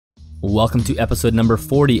Welcome to episode number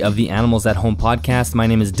 40 of the Animals at Home podcast. My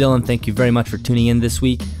name is Dillon. Thank you very much for tuning in this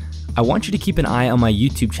week. I want you to keep an eye on my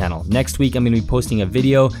YouTube channel. Next week, I'm going to be posting a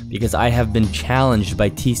video because I have been challenged by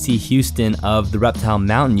TC Houston of the Reptile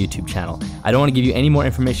Mountain YouTube channel. I don't want to give you any more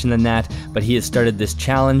information than that, but he has started this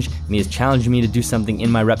challenge and he has challenged me to do something in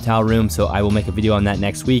my reptile room. So I will make a video on that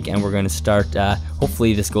next week and we're going to start,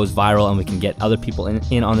 hopefully this goes viral and we can get other people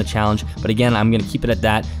in on the challenge. But again, I'm going to keep it at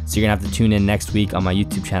that. So you're going to have to tune in next week on my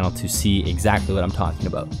YouTube channel to see exactly what I'm talking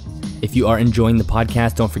about. If you are enjoying the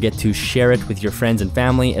podcast, don't forget to share it with your friends and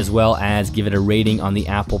family, as well as give it a rating on the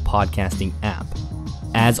Apple Podcasting app.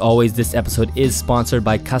 As always, this episode is sponsored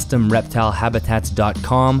by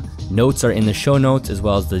CustomReptileHabitats.com. Notes are in the show notes, as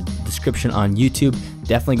well as the description on YouTube.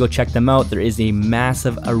 Definitely go check them out. There is a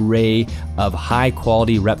massive array of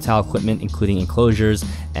high-quality reptile equipment, including enclosures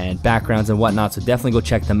and backgrounds and whatnot, so definitely go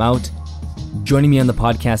check them out. Joining me on the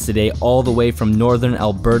podcast today, all the way from northern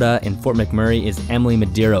Alberta in Fort McMurray, is Emily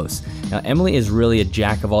Medeiros. Now, Emily is really a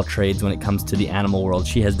jack of all trades when it comes to the animal world.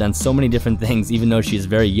 She has done so many different things, even though she is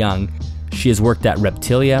very young. She has worked at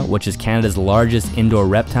Reptilia, which is Canada's largest indoor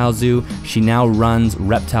reptile zoo. She now runs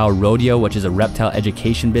Reptile Rodeo, which is a reptile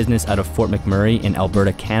education business out of Fort McMurray in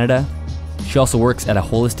Alberta, Canada. She also works at a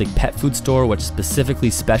holistic pet food store, which specifically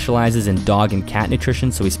specializes in dog and cat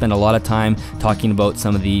nutrition. So we spend a lot of time talking about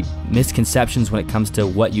some of the misconceptions when it comes to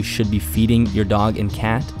what you should be feeding your dog and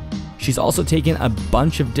cat. She's also taken a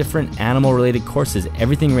bunch of different animal-related courses,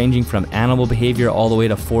 everything ranging from animal behavior all the way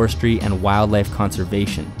to forestry and wildlife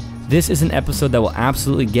conservation. This is an episode that will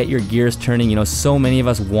absolutely get your gears turning. You know, so many of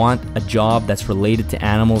us want a job that's related to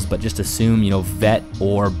animals, but just assume, vet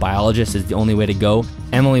or biologist is the only way to go.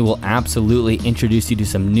 Emily will absolutely introduce you to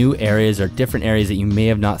some new areas or different areas that you may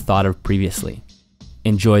have not thought of previously.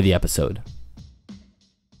 Enjoy the episode.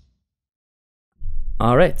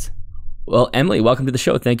 All right. Well, Emily, welcome to the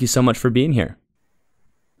show. Thank you so much for being here.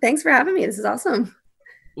 Thanks for having me. This is awesome.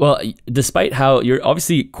 Well, despite how you're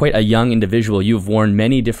obviously quite a young individual, you've worn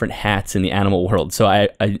many different hats in the animal world. So I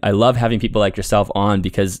love having people like yourself on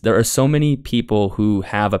because there are so many people who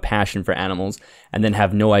have a passion for animals and then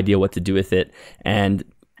have no idea what to do with it. And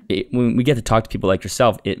when we get to talk to people like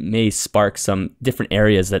yourself, it may spark some different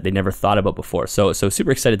areas that they never thought about before. So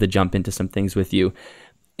super excited to jump into some things with you.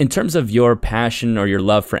 In terms of your passion or your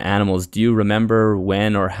love for animals, do you remember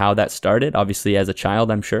when or how that started? Obviously as a child,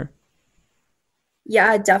 I'm sure.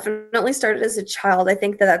 Yeah, it definitely started as a child. I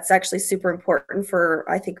think that that's actually super important for,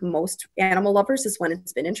 I think, most animal lovers is when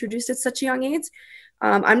it's been introduced at such a young age.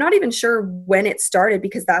 I'm not even sure when it started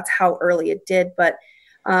because that's how early it did. But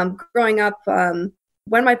growing up,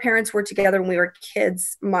 when my parents were together when we were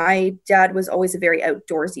kids, my dad was always a very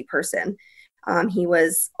outdoorsy person. He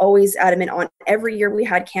was always adamant on every year we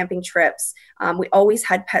had camping trips. We always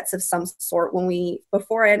had pets of some sort.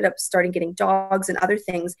 Before I ended up starting getting dogs and other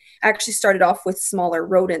things, I actually started off with smaller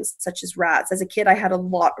rodents such as rats. As a kid, I had a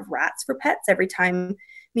lot of rats for pets. Every time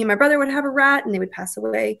me and my brother would have a rat and they would pass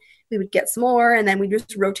away, we would get some more and then we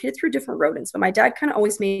just rotated through different rodents. But my dad kind of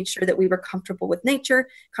always made sure that we were comfortable with nature,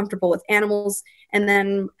 comfortable with animals. And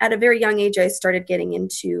then at a very young age, I started getting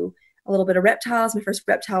into a little bit of reptiles. My first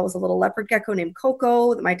reptile was a little leopard gecko named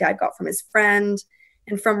Coco that my dad got from his friend.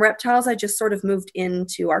 And from reptiles, I just sort of moved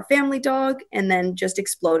into our family dog and then just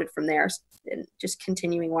exploded from there. And just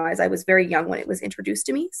continuing wise, I was very young when it was introduced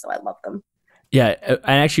to me, so I love them. Yeah, and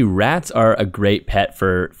actually rats are a great pet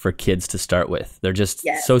for kids to start with. They're just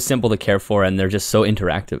so simple to care for and they're just so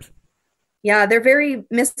interactive. Yeah, they're very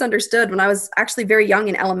misunderstood. When I was actually very young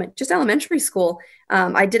in elementary school,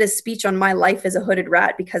 I did a speech on my life as a hooded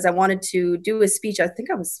rat because I wanted to do a speech. I think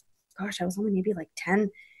I was only maybe like 10.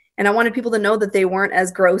 And I wanted people to know that they weren't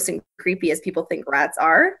as gross and creepy as people think rats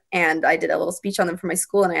are. And I did a little speech on them for my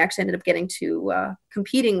school. And I actually ended up getting to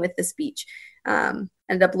competing with the speech.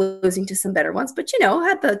 Ended up losing to some better ones. But,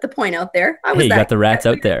 had the point out there. You got the rats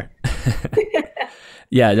out there.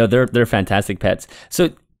 Yeah, no, they're fantastic pets. So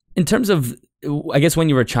in terms of, I guess when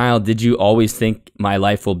you were a child, did you always think my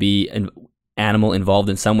life will be an animal involved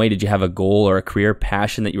in some way? Did you have a goal or a career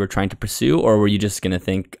passion that you were trying to pursue? Or were you just going to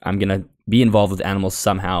think, I'm going to be involved with animals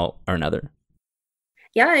somehow or another?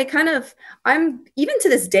 Yeah, I'm even to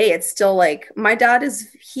this day, it's still like my dad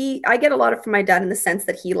I get a lot of from my dad in the sense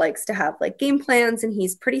that he likes to have like game plans and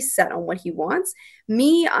he's pretty set on what he wants.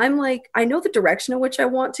 Me, I'm like, I know the direction in which I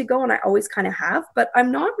want to go and I always kind of have, but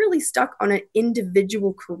I'm not really stuck on an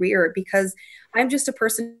individual career because I'm just a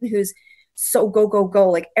person who's so go, go, go.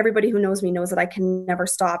 Like everybody who knows me knows that I can never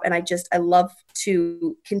stop. And I love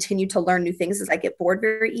to continue to learn new things as I get bored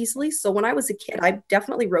very easily. So when I was a kid, I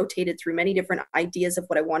definitely rotated through many different ideas of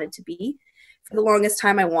what I wanted to be. for the longest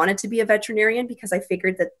time, I wanted to be a veterinarian because I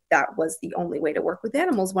figured that that was the only way to work with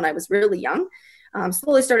animals when I was really young.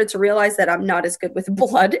 Slowly started to realize that I'm not as good with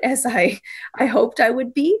blood as I hoped I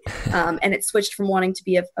would be. And it switched from wanting to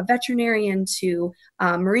be a veterinarian to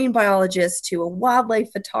a marine biologist to a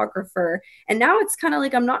wildlife photographer. And now it's kind of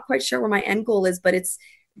like I'm not quite sure where my end goal is, but it's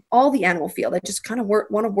all the animal field. I just kind of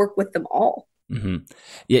want to work with them all. Mm-hmm.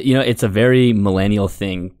 Yeah, it's a very millennial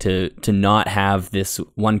thing to not have this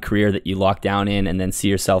one career that you lock down in and then see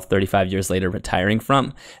yourself 35 years later retiring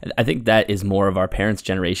from. I think that is more of our parents'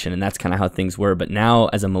 generation, and that's kind of how things were. But now,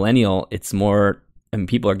 as a millennial, it's more. I mean,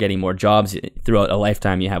 people are getting more jobs throughout a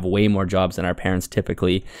lifetime. You have way more jobs than our parents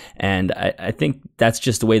typically, and I think that's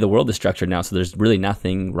just the way the world is structured now. So there's really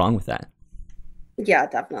nothing wrong with that. Yeah,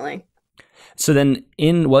 definitely. So then,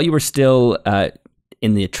 while you were still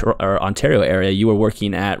in the Ontario area, you were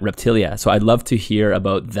working at Reptilia. So I'd love to hear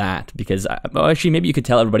about that because actually maybe you could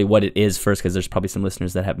tell everybody what it is first, because there's probably some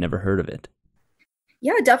listeners that have never heard of it.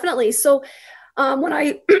 Yeah, definitely. So when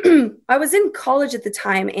I was in college at the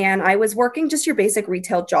time, and I was working just your basic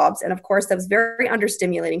retail jobs. And of course, that was very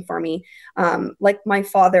understimulating for me. Like my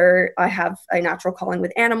father, I have a natural calling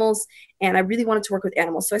with animals, and I really wanted to work with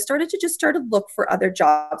animals. So I started to look for other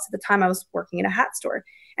jobs. At the time, I was working in a hat store.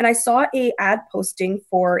 And I saw a ad posting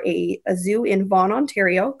for a zoo in Vaughan,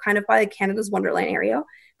 Ontario, kind of by Canada's Wonderland area,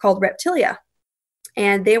 called Reptilia.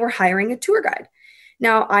 And they were hiring a tour guide.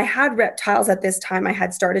 Now, I had reptiles at this time. I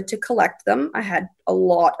had started to collect them. I had a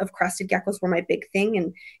lot of crested geckos were my big thing,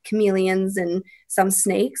 and chameleons and some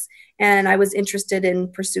snakes. And I was interested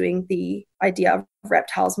in pursuing the idea of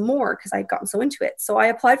reptiles more because I had gotten so into it. So I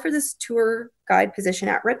applied for this tour guide position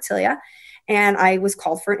at Reptilia, and I was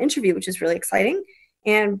called for an interview, which is really exciting.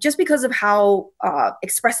 And just because of how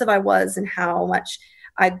expressive I was and how much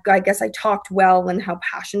I guess I talked well and how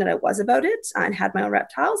passionate I was about it and had my own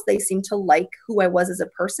reptiles, they seemed to like who I was as a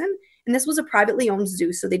person. And this was a privately owned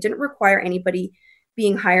zoo, so they didn't require anybody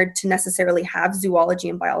being hired to necessarily have zoology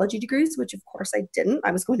and biology degrees, which of course I didn't.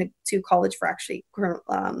 I was going to college for actually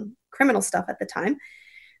criminal stuff at the time.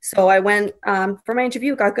 So I went for my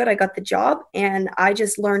interview, got good, I got the job, and I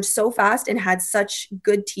just learned so fast and had such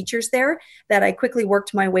good teachers there that I quickly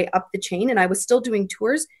worked my way up the chain. And I was still doing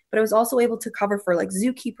tours, but I was also able to cover for like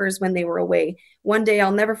zookeepers when they were away. One day,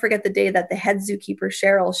 I'll never forget the day that the head zookeeper,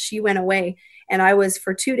 Cheryl, she went away, and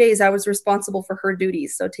for 2 days, I was responsible for her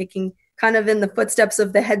duties. So taking kind of in the footsteps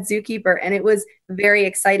of the head zookeeper, and it was very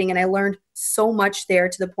exciting. And I learned so much there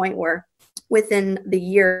to the point where within the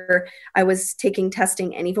year, I was taking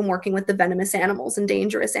testing and even working with the venomous animals and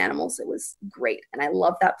dangerous animals. It was great. And I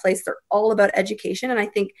love that place. They're all about education. And I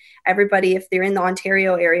think everybody, if they're in the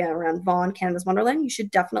Ontario area around Vaughan, Canada's Wonderland, you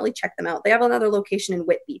should definitely check them out. They have another location in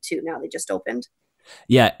Whitby too. Now they just opened.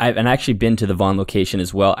 Yeah, I've actually been to the Vaughan location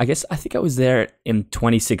as well. I think I was there in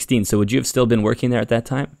 2016. So would you have still been working there at that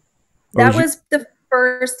time? That was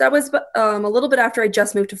a little bit after I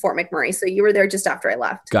just moved to Fort McMurray. So you were there just after I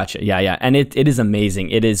left. Gotcha. Yeah. And it is amazing.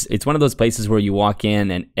 It's one of those places where you walk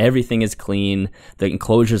in and everything is clean. The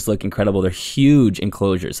enclosures look incredible. They're huge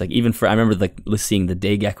enclosures. Like I remember seeing the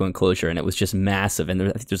day gecko enclosure, and it was just massive. And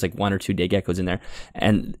I think there's like 1 or 2 day geckos in there.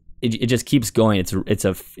 And it just keeps going.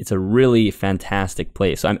 It's a really fantastic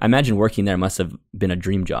place. So I imagine working there must have been a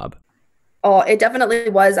dream job. Oh, it definitely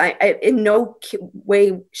was. I in no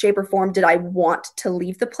way, shape, or form did I want to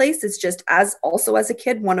leave the place. It's just as a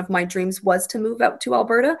kid, one of my dreams was to move out to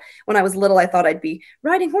Alberta. When I was little, I thought I'd be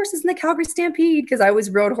riding horses in the Calgary Stampede because I always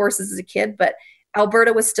rode horses as a kid. But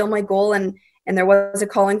Alberta was still my goal, and there was a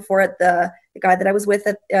calling for it. The guy that I was with,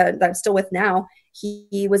 that I'm still with now,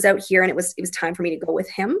 he was out here, and it was time for me to go with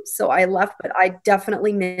him. So I left, but I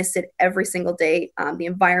definitely miss it every single day. The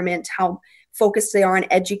environment, how focused they are on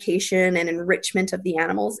education and enrichment of the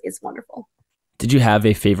animals is wonderful. Did you have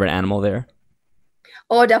a favorite animal there?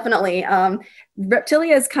 Oh, definitely.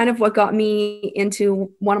 Reptilia is kind of what got me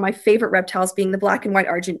into one of my favorite reptiles, being the black and white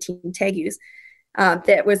Argentine tegus.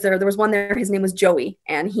 There was one there, his name was Joey,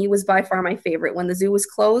 and he was by far my favorite. When the zoo was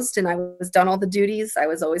closed and I was done all the duties, I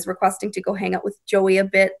was always requesting to go hang out with Joey a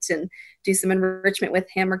bit and do some enrichment with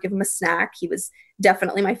him or give him a snack. He was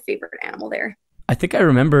definitely my favorite animal there. I think I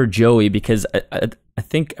remember Joey because I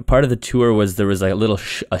think part of the tour was there was like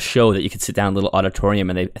a show that you could sit down in a little auditorium,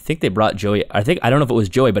 and I think they brought Joey. I don't know if it was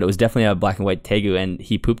Joey, but it was definitely a black and white tegu, and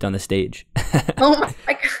he pooped on the stage. Oh my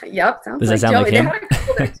God. Yep. Does that sound like him? They had a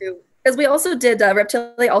couple there too. Because we also did,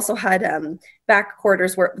 Reptilia also had back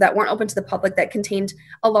quarters that weren't open to the public that contained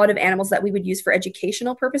a lot of animals that we would use for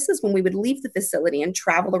educational purposes when we would leave the facility and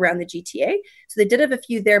travel around the GTA. So they did have a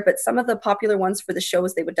few there, but some of the popular ones for the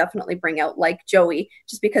shows they would definitely bring out, like Joey,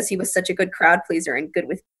 just because he was such a good crowd pleaser and good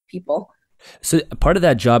with people. So part of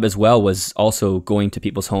that job as well was also going to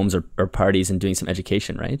people's homes or parties and doing some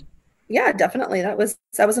education, right? Yeah, definitely. That was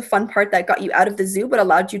a fun part that got you out of the zoo, but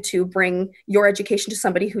allowed you to bring your education to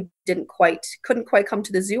somebody who couldn't quite come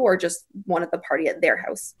to the zoo or just wanted the party at their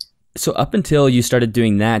house. So up until you started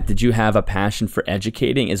doing that, did you have a passion for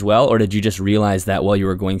educating as well, or did you just realize that while you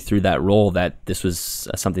were going through that role that this was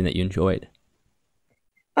something that you enjoyed?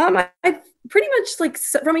 I pretty much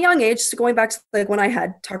from a young age, so going back to like when I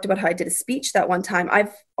had talked about how I did a speech that one time,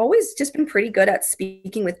 I've always just been pretty good at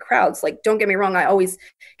speaking with crowds. Like, don't get me wrong, I always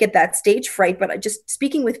get that stage fright, but I just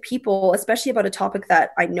speaking with people, especially about a topic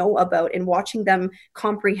that I know about and watching them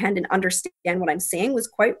comprehend and understand what I'm saying was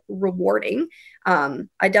quite rewarding.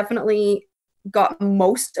 I definitely got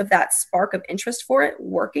most of that spark of interest for it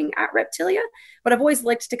working at Reptilia, but I've always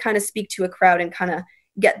liked to kind of speak to a crowd and kind of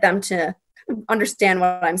get them to understand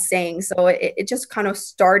what I'm saying. So it just kind of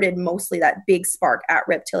started mostly that big spark at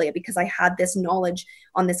Reptilia because I had this knowledge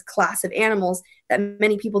on this class of animals that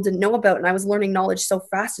many people didn't know about. And I was learning knowledge so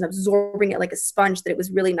fast and absorbing it like a sponge that it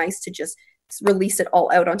was really nice to just release it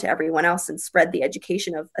all out onto everyone else and spread the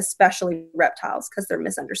education of especially reptiles because they're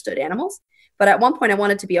misunderstood animals. But at one point I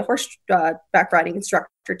wanted to be a horseback riding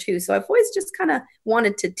instructor too. So I've always just kind of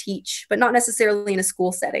wanted to teach, but not necessarily in a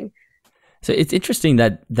school setting. So it's interesting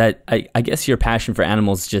that I guess your passion for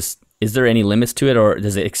animals just, is there any limits to it, or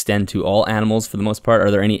does it extend to all animals for the most part? Are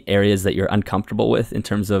there any areas that you're uncomfortable with in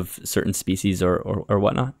terms of certain species or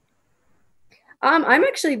whatnot? I'm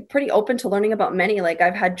actually pretty open to learning about many. Like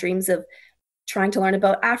I've had dreams of trying to learn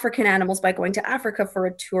about African animals by going to Africa for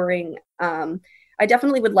a touring. I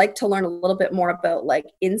definitely would like to learn a little bit more about like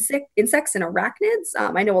insects and arachnids.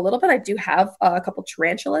 I know a little bit. I do have a couple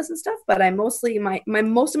tarantulas and stuff, but I mostly my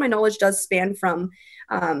most of my knowledge does span from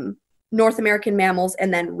North American mammals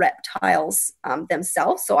and then reptiles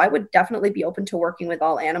themselves. So I would definitely be open to working with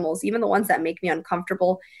all animals, even the ones that make me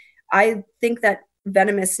uncomfortable. I think that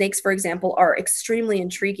venomous snakes, for example, are extremely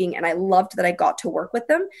intriguing, and I loved that I got to work with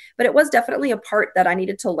them. But it was definitely a part that I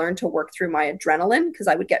needed to learn to work through my adrenaline because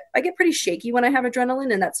I get pretty shaky when I have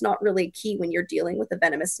adrenaline, and that's not really key when you're dealing with a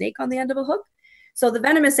venomous snake on the end of a hook. So the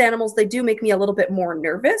venomous animals, they do make me a little bit more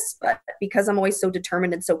nervous, but because I'm always so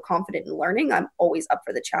determined and so confident in learning, I'm always up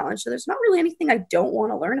for the challenge. So there's not really anything I don't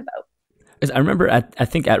want to learn about. 'Cause I remember, I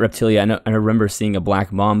think at Reptilia, I remember seeing a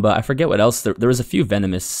black mamba. I forget what else. There was a few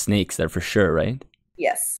venomous snakes there for sure, right?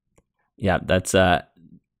 Yes. Yeah, that's a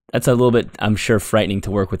little bit, I'm sure, frightening to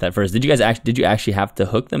work with at first. Did you actually have to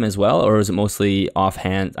hook them as well, or was it mostly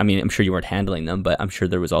offhand? I mean, I'm sure you weren't handling them, but I'm sure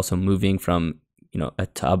there was also moving from, a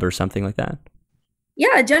tub or something like that.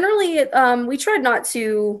 Yeah, generally, we tried not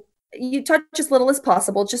to you touch as little as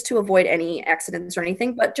possible just to avoid any accidents or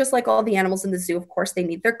anything. But just like all the animals in the zoo, of course, they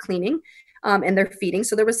need their cleaning and their feeding.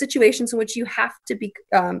 So there were situations in which you have to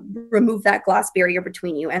remove that glass barrier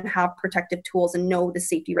between you and have protective tools and know the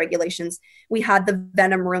safety regulations. We had the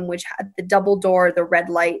venom room, which had the double door, the red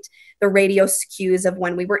light, the radio cues of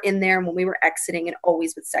when we were in there and when we were exiting, and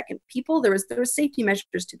always with second people. There was safety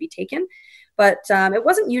measures to be taken, but it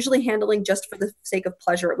wasn't usually handling just for the sake of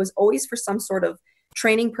pleasure. It was always for some sort of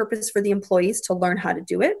training purpose for the employees to learn how to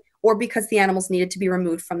do it, or because the animals needed to be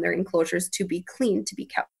removed from their enclosures to be clean, to be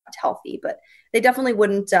kept healthy. But they definitely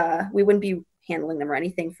we wouldn't be handling them or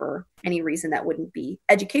anything for any reason that wouldn't be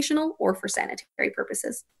educational or for sanitary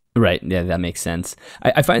purposes. Right. Yeah, that makes sense.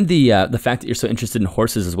 I find the fact that you're so interested in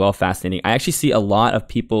horses as well fascinating. I actually see a lot of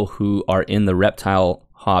people who are in the reptile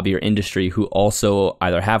hobby or industry who also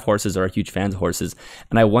either have horses or are huge fans of horses.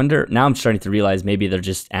 And I wonder, now I'm starting to realize maybe they're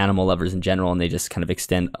just animal lovers in general and they just kind of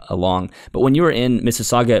extend along. But when you were in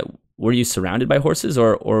Mississauga, were you surrounded by horses,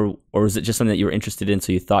 or was it just something that you were interested in?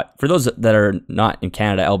 So you thought, for those that are not in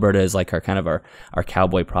Canada, Alberta is like our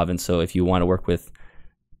cowboy province. So if you want to work with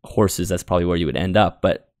horses, that's probably where you would end up.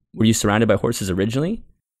 But were you surrounded by horses originally?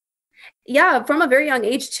 Yeah, from a very young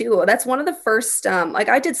age too. That's one of the first, like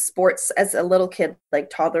I did sports as a little kid, like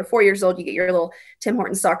toddler, 4 years old. You get your little Tim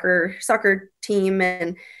Hortons soccer team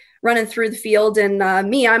and running through the field. And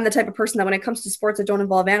I'm the type of person that when it comes to sports that don't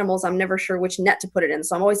involve animals, I'm never sure which net to put it in.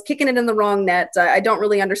 So I'm always kicking it in the wrong net. I don't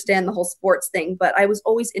really understand the whole sports thing, but I was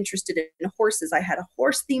always interested in horses. I had a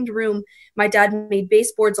horse themed room. My dad made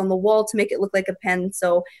baseboards on the wall to make it look like a pen.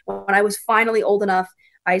 So when I was finally old enough,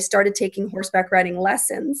 I started taking horseback riding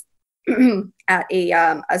lessons at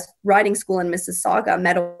a riding school in Mississauga,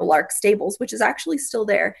 Meadowlark Stables, which is actually still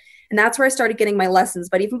there. And that's where I started getting my lessons.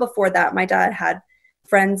 But even before that, my dad had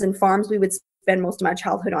friends and farms we would spend most of my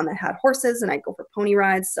childhood on that had horses, and I'd go for pony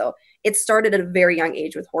rides. So it started at a very young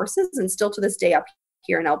age with horses, and still to this day up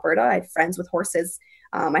here in Alberta, I have friends with horses.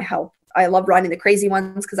 I help I love riding the crazy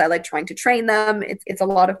ones because I like trying to train them. It's a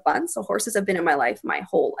lot of fun. So horses have been in my life my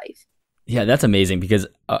whole life. Yeah, that's amazing because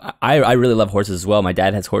I really love horses as well. My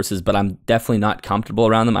dad has horses, but I'm definitely not comfortable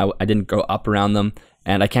around them. I didn't grow up around them,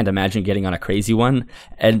 and I can't imagine getting on a crazy one.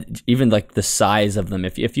 And even like the size of them,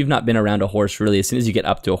 if you've not been around a horse, really, as soon as you get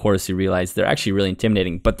up to a horse, you realize they're actually really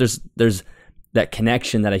intimidating. But there's that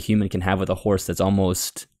connection that a human can have with a horse that's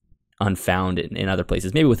almost unfound in other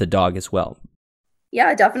places, maybe with a dog as well.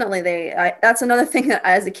 Yeah, definitely. That's another thing that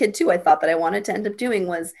as a kid too, I thought that I wanted to end up doing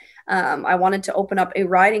was I wanted to open up a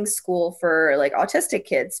riding school for like autistic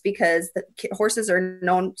kids because horses are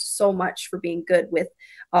known so much for being good with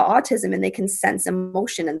autism, and they can sense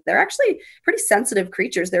emotion, and they're actually pretty sensitive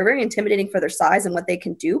creatures. They're very intimidating for their size and what they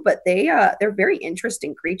can do, but they're very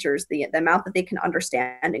interesting creatures, the amount that they can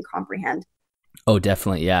understand and comprehend. Oh,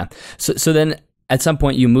 definitely. Yeah. So then at some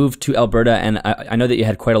point you moved to Alberta, and I know that you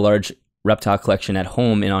had quite a large reptile collection at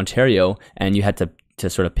home in Ontario, and you had to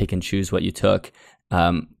sort of pick and choose what you took.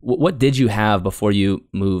 What did you have before you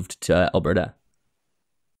moved to Alberta?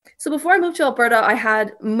 So before I moved to Alberta, I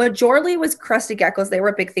had majorly was crested geckos. They were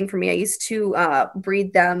a big thing for me. I used to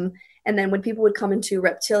breed them. And then when people would come into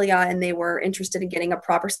Reptilia and they were interested in getting a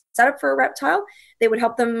proper setup for a reptile, they would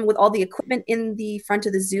help them with all the equipment in the front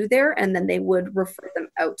of the zoo there. And then they would refer them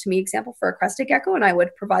out to me, example, for a crested gecko. And I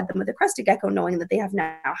would provide them with a crested gecko, knowing that they have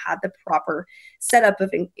now had the proper setup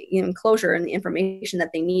of enclosure and the information that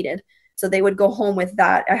they needed. So they would go home with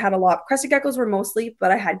that. I had a lot. Crested geckos were mostly,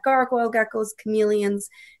 but I had gargoyle geckos, chameleons,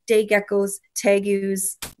 day geckos,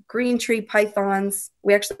 tegus, green tree pythons.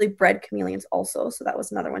 We actually bred chameleons also, so that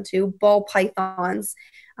was another one too. Ball pythons.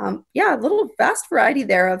 Yeah, a little vast variety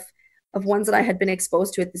there of ones that I had been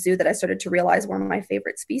exposed to at the zoo that I started to realize were my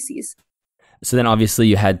favorite species. So then obviously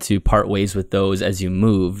you had to part ways with those as you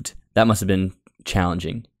moved. That must have been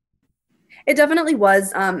challenging. It definitely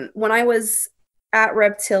was. When I was at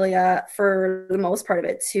Reptilia for the most part of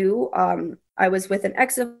it too, I was with an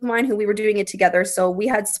ex of mine who we were doing it together. So we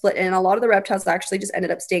had split, and a lot of the reptiles actually just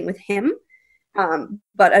ended up staying with him.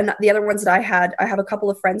 But the other ones that I have a couple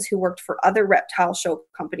of friends who worked for other reptile show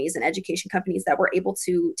companies and education companies that were able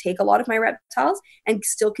to take a lot of my reptiles and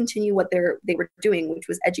still continue what they were doing, which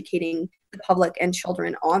was educating the public and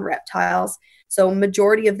children on reptiles. So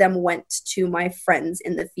majority of them went to my friends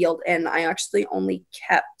in the field, and I actually only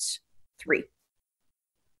kept 3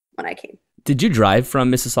 when I came. Did you drive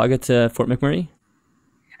from Mississauga to Fort McMurray?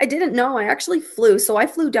 I didn't know. I actually flew. So I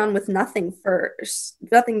flew down with nothing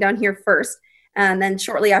down here first. And then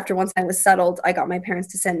shortly after, once I was settled, I got my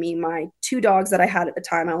parents to send me my 2 dogs that I had at the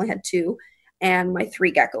time. I only had 2. And my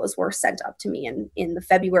 3 geckos were sent up to me in the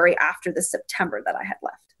February after the September that I had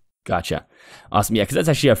left. Gotcha. Awesome. Yeah, because that's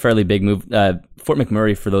actually a fairly big move. Fort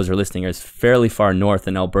McMurray, for those who are listening, is fairly far north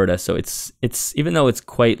in Alberta. So it's even though it's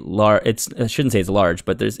quite large, I shouldn't say it's large,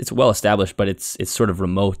 but it's well established, but it's sort of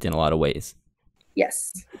remote in a lot of ways.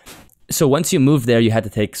 Yes. So once you moved there, you had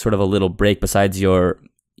to take sort of a little break. Besides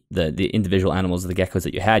the individual animals, the geckos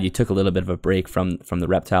that you had, you took a little bit of a break from the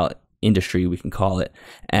reptile industry, we can call it,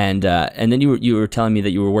 and then you were telling me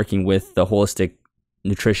that you were working with the holistic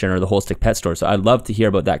nutrition or the holistic pet store. So I'd love to hear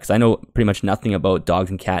about that because I know pretty much nothing about dogs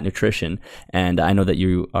and cat nutrition, and I know that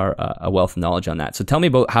you are a wealth of knowledge on that. So tell me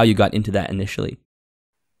about how you got into that initially.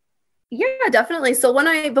 Yeah, definitely. So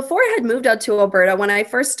before I had moved out to Alberta, when I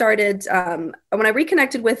first started, when I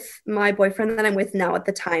reconnected with my boyfriend that I'm with now at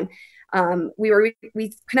the time,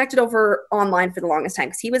 we connected over online for the longest time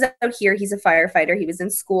because he was out here. He's a firefighter. He was in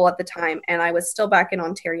school at the time, and I was still back in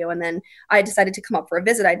Ontario. And then I decided to come up for a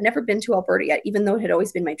visit. I'd never been to Alberta yet, even though it had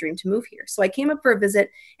always been my dream to move here. So I came up for a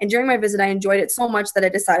visit, and during my visit, I enjoyed it so much that I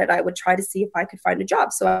decided I would try to see if I could find a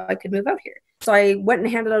job so I could move out here. So I went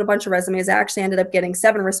and handed out a bunch of resumes. I actually ended up getting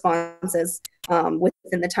 7 responses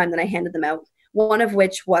within the time that I handed them out. One of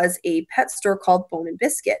which was a pet store called Bone and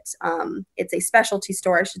Biscuit. It's a specialty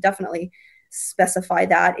store. I should definitely specify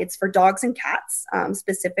that. It's for dogs and cats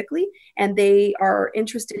specifically, and they are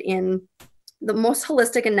interested in the most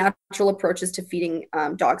holistic and natural approaches to feeding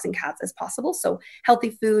dogs and cats as possible. So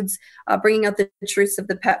healthy foods, bringing out the truths of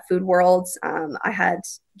the pet food world. I had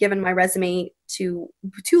given my resume to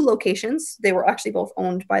 2 locations. They were actually both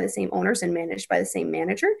owned by the same owners and managed by the same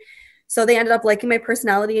manager. So they ended up liking my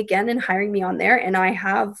personality again and hiring me on there. And I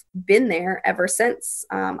have been there ever since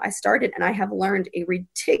I started. And I have learned a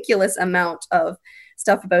ridiculous amount of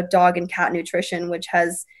stuff about dog and cat nutrition, which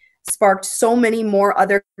has sparked so many more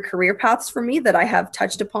other career paths for me that I have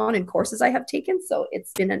touched upon in courses I have taken. So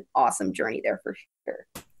it's been an awesome journey there for sure.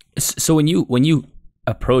 So when you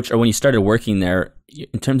approach or when you started working there,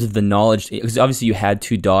 in terms of the knowledge, because obviously you had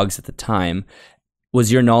 2 dogs at the time,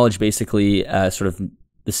 was your knowledge basically sort of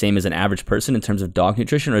the same as an average person in terms of dog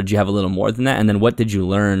nutrition, or did you have a little more than that? And then what did you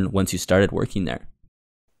learn once you started working there?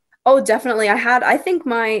 Oh, definitely. I think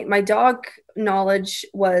my dog knowledge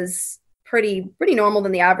was pretty normal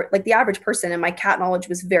than the average, like the average person, and my cat knowledge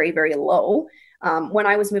was very, very low. When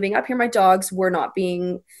I was moving up here, my dogs were not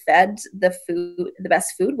being fed the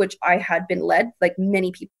best food, which I had been led, like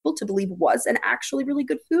many people, to believe was an actually really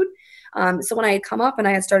good food. So when I had come up and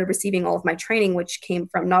I had started receiving all of my training, which came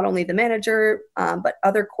from not only the manager, but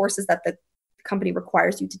other courses that the company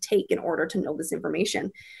requires you to take in order to know this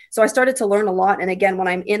information. So I started to learn a lot. And again, when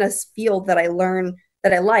I'm in a field that I learn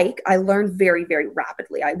that I learn very, very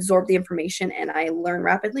rapidly. I absorb the information and I learn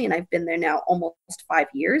rapidly. And I've been there now almost 5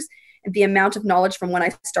 years. And the amount of knowledge from when I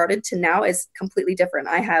started to now is completely different.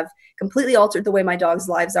 I have completely altered the way my dogs'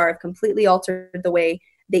 lives are. I've completely altered the way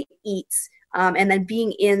they eat. And then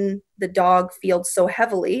being in the dog field so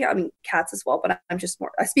heavily, I mean, cats as well, but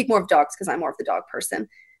I speak more of dogs because I'm more of the dog person.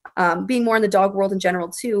 Being more in the dog world in general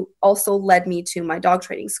too also led me to my dog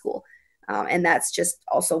training school. And that's just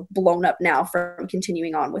also blown up now from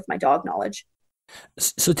continuing on with my dog knowledge.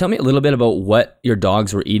 So tell me a little bit about what your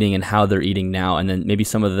dogs were eating and how they're eating now, and then maybe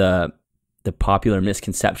some of the popular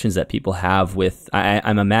misconceptions that people have with,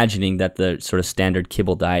 I'm imagining that the sort of standard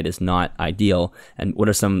kibble diet is not ideal. And what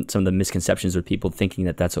are some of the misconceptions with people thinking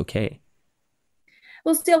that that's okay?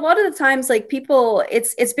 Well, still, a lot of the times, like people,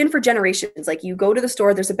 it's been for generations. Like you go to the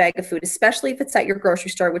store, there's a bag of food, especially if it's at your grocery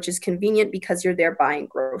store, which is convenient because you're there buying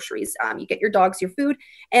groceries. You get your dogs your food,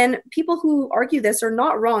 and people who argue this are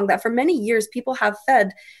not wrong. That for many years, people have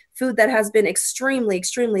fed food that has been extremely,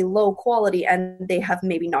 extremely low quality, and they have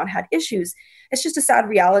maybe not had issues. It's just a sad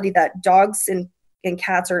reality that dogs and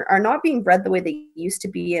cats are not being bred the way they used to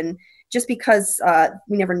be, and just because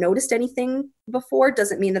we never noticed anything before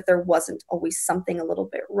doesn't mean that there wasn't always something a little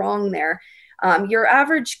bit wrong there. Your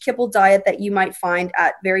average kibble diet that you might find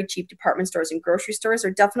at very cheap department stores and grocery stores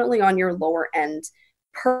are definitely on your lower end.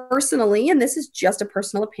 Personally, and this is just a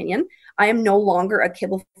personal opinion, I am no longer a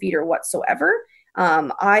kibble feeder whatsoever.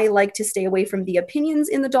 I like to stay away from the opinions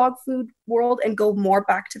in the dog food world and go more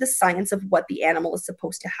back to the science of what the animal is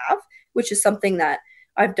supposed to have, which is something that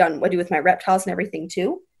I do with my reptiles and everything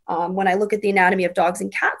too. When I look at the anatomy of dogs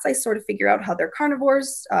and cats, I sort of figure out how they're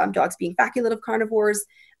carnivores, dogs being facultative carnivores,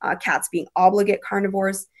 cats being obligate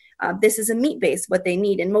carnivores. This is a meat base, what they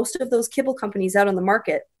need. And most of those kibble companies out on the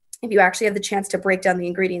market, if you actually have the chance to break down the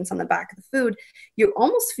ingredients on the back of the food, you're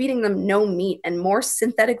almost feeding them no meat and more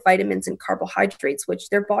synthetic vitamins and carbohydrates, which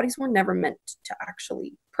their bodies were never meant to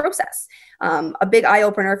actually process. A big eye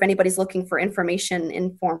opener, if anybody's looking for information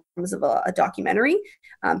in forms of a documentary,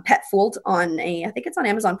 Pet Fooled I think it's on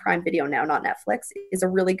Amazon Prime Video now, not Netflix, is a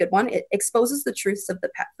really good one. It exposes the truths of the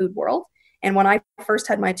pet food world. And when I first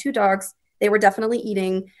had my 2 dogs, they were definitely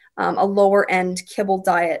eating a lower end kibble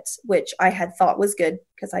diet, which I had thought was good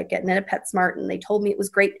because I get in at PetSmart and they told me it was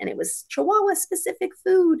great and it was Chihuahua specific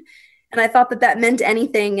food. And I thought that meant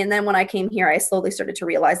anything. And then when I came here, I slowly started to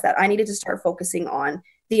realize that I needed to start focusing on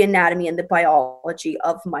the anatomy and the biology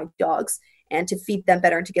of my dogs and to feed them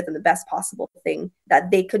better and to give them the best possible thing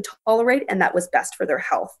that they could tolerate and that was best for their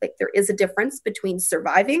health. Like there is a difference between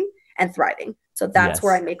surviving and thriving. So that's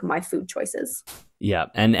where I make my food choices. Yeah,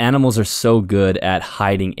 and animals are so good at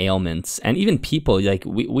hiding ailments, and even people, like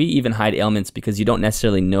we even hide ailments because you don't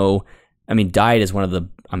necessarily know. I mean, diet is one of the,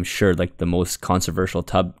 I'm sure, like the most controversial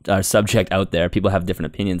subject out there. People have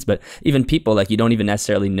different opinions, but even people, like you don't even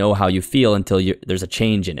necessarily know how you feel until there's a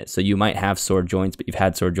change in it. So you might have sore joints, but you've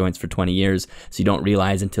had sore joints for 20 years, so you don't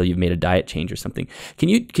realize until you've made a diet change or something. Can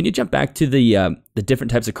you jump back to the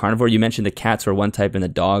different types of carnivore? You mentioned the cats were one type and the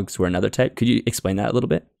dogs were another type. Could you explain that a little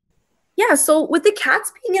bit? Yeah, so with the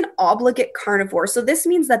cats being an obligate carnivore, so this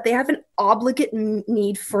means that they have an obligate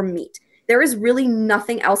need for meat. There is really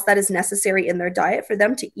nothing else that is necessary in their diet for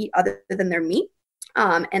them to eat other than their meat.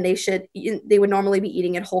 And they would normally be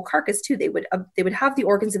eating a whole carcass too. They would have the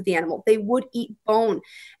organs of the animal. They would eat bone.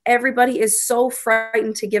 Everybody is so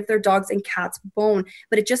frightened to give their dogs and cats bone,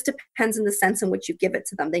 but it just depends on the sense in which you give it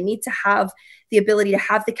to them. They need to have the ability to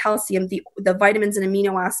have the calcium, the vitamins and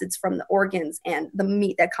amino acids from the organs and the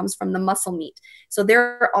meat that comes from the muscle meat. So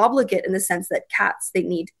they're obligate in the sense that cats, they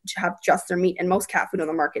need to have just their meat, and most cat food on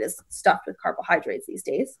the market is stuffed with carbohydrates these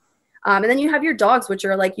days. And then you have your dogs, which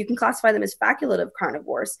are like, you can classify them as facultative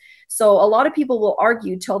carnivores. So a lot of people will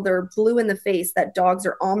argue till they're blue in the face that dogs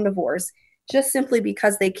are omnivores just simply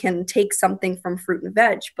because they can take something from fruit and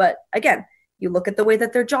veg. But again, you look at the way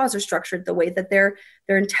that their jaws are structured, the way that their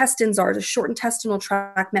intestines are, the short intestinal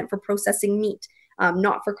tract meant for processing meat.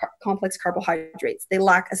 not for complex carbohydrates. They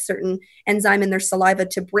lack a certain enzyme in their saliva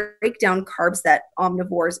to break down carbs that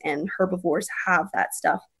omnivores and herbivores have that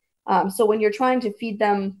stuff. So when you're trying to feed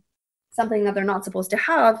them something that they're not supposed to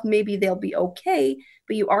have, maybe they'll be okay,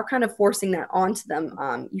 but you are kind of forcing that onto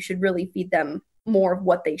them. You should really feed them more of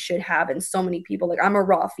what they should have. And so many people, like, I'm a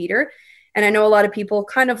raw feeder, and I know a lot of people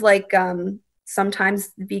kind of like,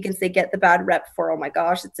 sometimes vegans, they get the bad rep for, oh my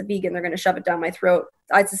gosh, it's a vegan, they're going to shove it down my throat.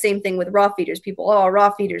 It's the same thing with raw feeders. People, oh,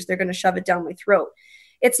 raw feeders, they're going to shove it down my throat.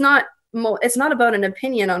 It's not about an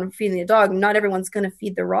opinion on feeding a dog. Not everyone's going to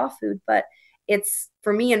feed the raw food, but it's,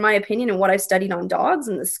 for me, in my opinion, and what I've studied on dogs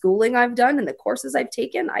and the schooling I've done and the courses I've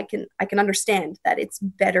taken, I can understand that it's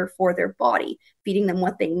better for their body, feeding them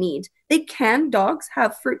what they need. Dogs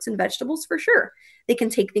have fruits and vegetables for sure. They can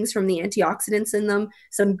take things from the antioxidants in them.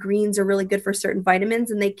 Some greens are really good for certain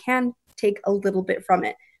vitamins, and they can take a little bit from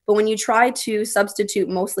it. But when you try to substitute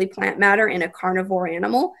mostly plant matter in a carnivore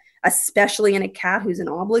animal, especially in a cat who's an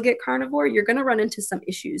obligate carnivore, you're going to run into some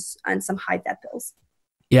issues and some high fat pills.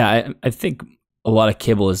 Yeah, I think a lot of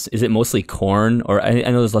kibble is it mostly corn, or I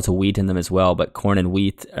know there's lots of wheat in them as well, but corn and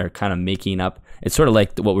wheat are kind of making up. It's sort of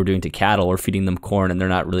like what we're doing to cattle. We're feeding them corn, and they're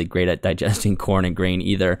not really great at digesting corn and grain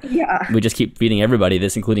either. Yeah. We just keep feeding everybody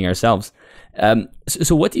this, including ourselves.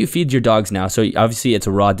 So what do you feed your dogs now? So obviously it's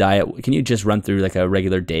a raw diet. Can you just run through like a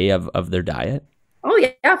regular day of their diet? Oh,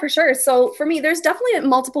 yeah, for sure. So for me, there's definitely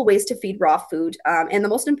multiple ways to feed raw food. And the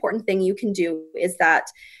most important thing you can do is that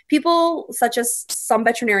people, such as some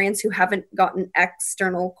veterinarians who haven't gotten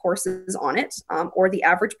external courses on it, or the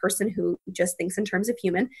average person who just thinks in terms of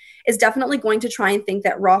human, is definitely going to try and think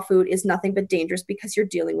that raw food is nothing but dangerous because you're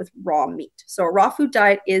dealing with raw meat. So a raw food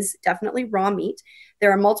diet is definitely raw meat.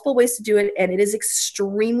 There are multiple ways to do it, and it is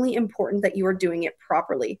extremely important that you are doing it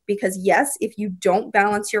properly. Because yes, if you don't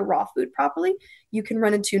balance your raw food properly, you can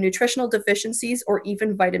run into nutritional deficiencies or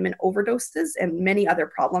even vitamin overdoses and many other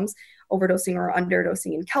problems, overdosing or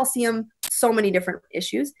underdosing in calcium, so many different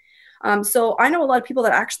issues. So I know a lot of people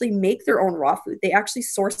that actually make their own raw food. They actually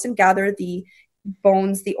source and gather the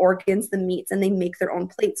bones, the organs, the meats, and they make their own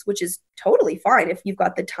plates, which is totally fine if you've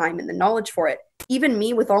got the time and the knowledge for it. Even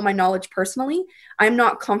me, with all my knowledge personally, I'm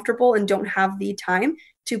not comfortable and don't have the time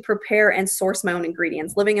to prepare and source my own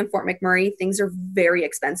ingredients. Living in Fort McMurray, things are very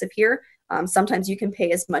expensive here. Sometimes you can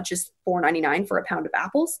pay as much as $4.99 for a pound of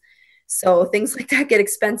apples. So things like that get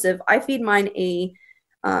expensive. I feed mine a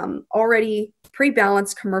already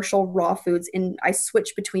pre-balanced commercial raw foods, and I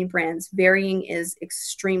switch between brands. Varying is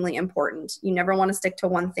extremely important. You never want to stick to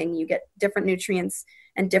one thing. You get different nutrients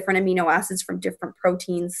and different amino acids from different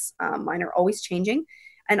proteins. Mine are always changing.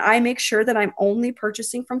 And I make sure that I'm only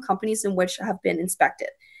purchasing from companies in which have been inspected.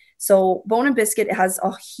 So Bone and Biscuit has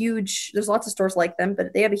there's lots of stores like them,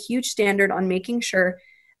 but they have a huge standard on making sure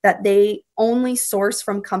that they only source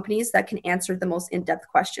from companies that can answer the most in-depth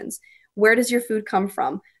questions. Where does your food come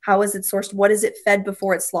from? How is it sourced? What is it fed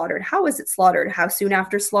before it's slaughtered? How is it slaughtered? How soon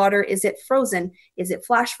after slaughter is it frozen? Is it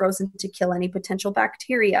flash frozen to kill any potential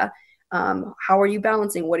bacteria? How are you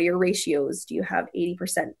balancing? What are your ratios? Do you have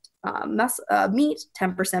 80% meat,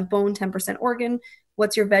 10% bone, 10% organ?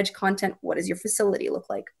 What's your veg content? What does your facility look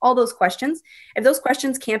like? All those questions. If those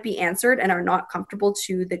questions can't be answered and are not comfortable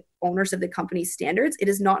to the owners of the company's standards, it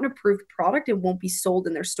is not an approved product. It won't be sold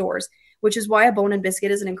in their stores, which is why a Bone and Biscuit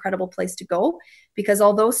is an incredible place to go. Because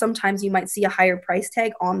although sometimes you might see a higher price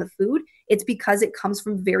tag on the food, it's because it comes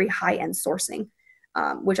from very high-end sourcing,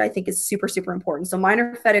 which I think is super, super important. So mine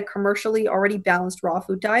are fed a commercially already balanced raw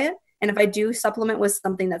food diet. And if I do supplement with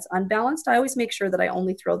something that's unbalanced, I always make sure that I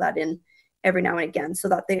only throw that in every now and again so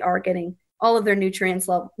that they are getting all of their nutrient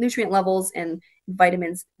levels and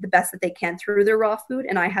vitamins the best that they can through their raw food.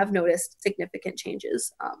 And I have noticed significant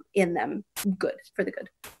changes in them for the good.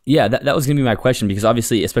 Yeah, that was going to be my question, because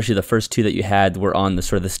obviously, especially the first two that you had were on the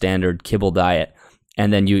sort of the standard kibble diet.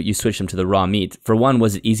 And then you switched them to the raw meat. For one,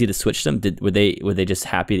 was it easy to switch them? Were they just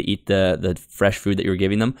happy to eat the fresh food that you were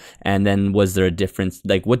giving them? And then was there a difference?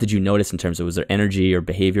 Like, what did you notice in terms of, was there energy or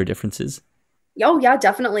behavior differences? Oh yeah,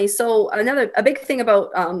 definitely. So a big thing about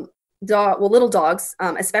little dogs,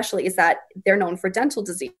 especially, is that they're known for dental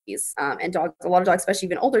disease. And a lot of dogs, especially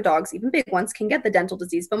even older dogs, even big ones, can get the dental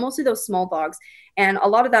disease, but mostly those small dogs. And a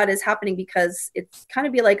lot of that is happening because it's kind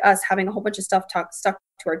of be like us having a whole bunch of stuff stuck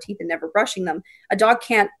to our teeth and never brushing them. A dog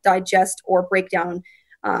can't digest or break down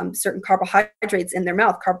certain carbohydrates in their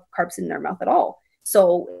mouth, carbs in their mouth at all.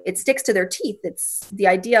 So it sticks to their teeth. It's the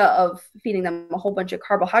idea of feeding them a whole bunch of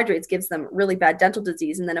carbohydrates gives them really bad dental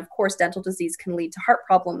disease. And then, of course, dental disease can lead to heart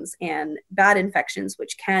problems and bad infections,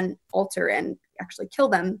 which can alter and actually kill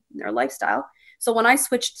them in their lifestyle. So when I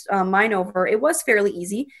switched mine over, it was fairly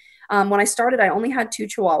easy. When I started, I only had 2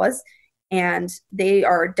 Chihuahuas, and they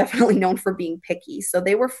are definitely known for being picky. So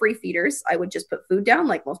they were free feeders. I would just put food down,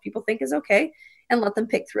 like most people think is okay, and let them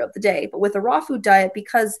pick throughout the day. But with a raw food diet,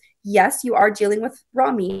 because yes, you are dealing with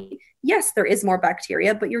raw meat, yes, there is more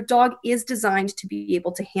bacteria, but your dog is designed to be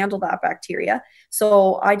able to handle that bacteria.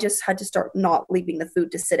 So I just had to start not leaving the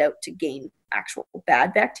food to sit out to gain actual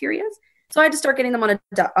bad bacteria. So I had to start getting them on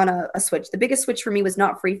a switch. The biggest switch for me was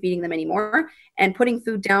not free feeding them anymore and putting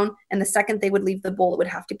food down. And the second they would leave the bowl, it would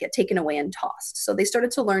have to get taken away and tossed. So they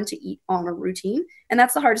started to learn to eat on a routine. And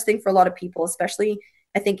that's the hardest thing for a lot of people, especially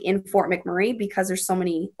I think in Fort McMurray, because there's so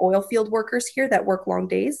many oil field workers here that work long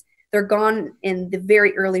days. They're gone in the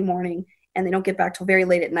very early morning and they don't get back till very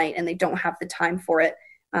late at night, and they don't have the time for it,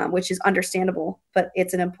 which is understandable. But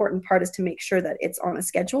it's an important part, is to make sure that it's on a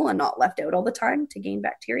schedule and not left out all the time to gain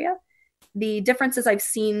bacteria. The differences I've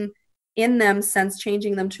seen in them since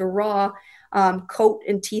changing them to raw, coat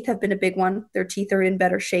and teeth have been a big one. Their teeth are in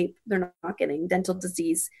better shape. They're not getting dental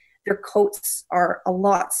disease. Their coats are a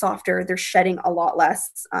lot softer. They're shedding a lot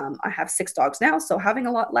less. I have 6 dogs now, so having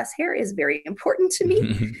a lot less hair is very important to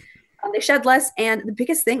me. They shed less. And the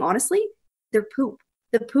biggest thing, honestly, their poop.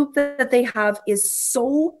 The poop that they have is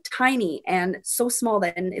so tiny and so small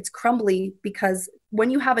that, and it's crumbly, because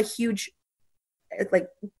when you have a huge, like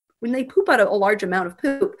when they poop out a large amount of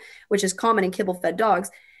poop, which is common in kibble-fed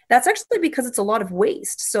dogs, that's actually because it's a lot of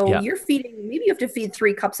waste. So you're feeding, maybe you have to feed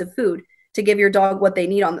 3 cups of food to give your dog what they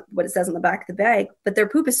need on what it says on the back of the bag. But their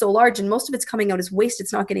poop is so large and most of it's coming out as waste.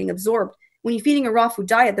 It's not getting absorbed. When you're feeding a raw food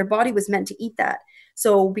diet, their body was meant to eat that.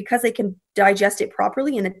 So because they can digest it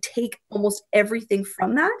properly and take almost everything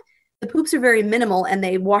from that, the poops are very minimal and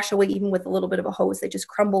they wash away even with a little bit of a hose. They just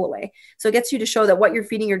crumble away. So it gets you to show that what you're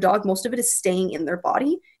feeding your dog, most of it is staying in their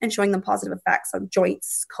body and showing them positive effects on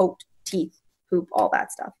joints, coat, teeth, poop, all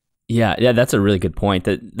that stuff. Yeah, that's a really good point.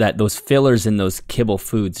 That those fillers in those kibble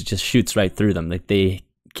foods, it just shoots right through them. Like they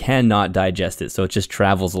cannot digest it, so it just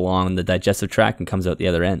travels along the digestive tract and comes out the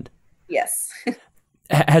other end. Yes.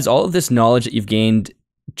 Has all of this knowledge that you've gained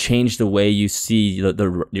changed the way you see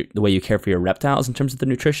the way you care for your reptiles in terms of the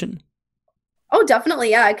nutrition? Oh,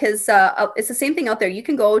 definitely. Yeah. Because it's the same thing out there. You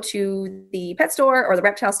can go to the pet store or the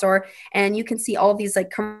reptile store and you can see all these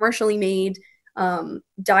like commercially made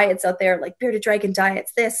diets out there, like bearded dragon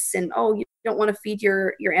diets, this, and oh, you don't want to feed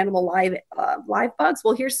your animal live bugs.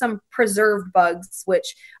 Well, here's some preserved bugs,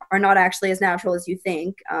 which are not actually as natural as you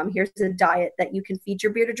think. Here's a diet that you can feed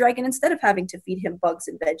your bearded dragon instead of having to feed him bugs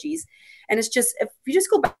and veggies. And it's just, if you just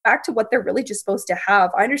go back to what they're really just supposed to have,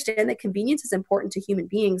 I understand that convenience is important to human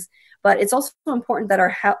beings, but it's also important that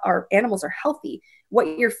our animals are healthy.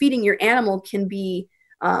 What you're feeding your animal can be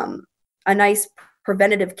a nice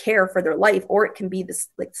preventative care for their life, or it can be this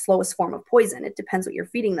like slowest form of poison. It depends what you're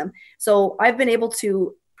feeding them. So I've been able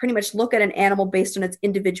to pretty much look at an animal based on its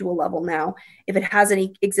individual level now. If it has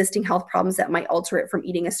any existing health problems that might alter it from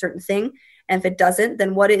eating a certain thing, and if it doesn't,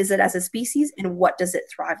 then what is it as a species and what does it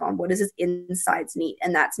thrive on? What does its insides need?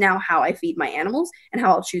 And that's now how I feed my animals and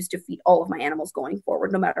how I'll choose to feed all of my animals going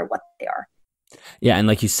forward, no matter what they are. Yeah, and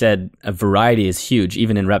like you said, a variety is huge,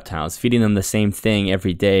 even in reptiles. Feeding them the same thing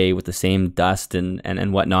every day with the same dust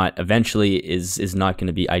and whatnot eventually is not going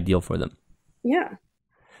to be ideal for them. Yeah.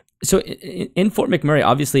 So in Fort McMurray,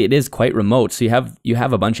 obviously it is quite remote. So you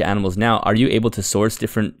have a bunch of animals now. Are you able to source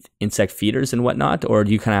different insect feeders and whatnot, or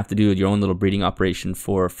do you kind of have to do your own little breeding operation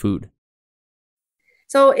for food?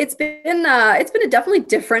 So it's been definitely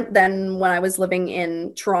different than when I was living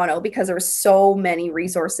in Toronto, because there were so many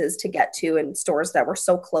resources to get to and stores that were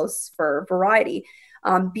so close for variety.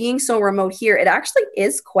 Being so remote here, it actually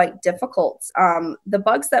is quite difficult. The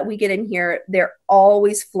bugs that we get in here, they're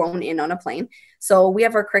always flown in on a plane. So we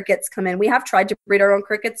have our crickets come in. We have tried to breed our own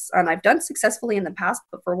crickets, and I've done successfully in the past,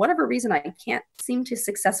 but for whatever reason, I can't seem to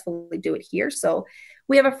successfully do it here. So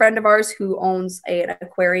we have a friend of ours who owns an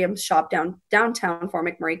aquarium shop downtown Fort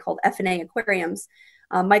McMurray called F&A Aquariums.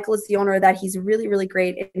 Michael is the owner of that. He's really, really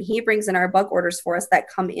great. And he brings in our bug orders for us that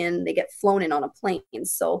come in. They get flown in on a plane.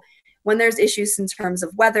 So when there's issues in terms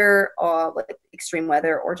of weather, like extreme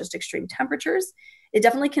weather or just extreme temperatures, it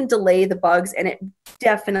definitely can delay the bugs, and it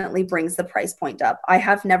definitely brings the price point up. I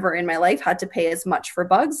have never in my life had to pay as much for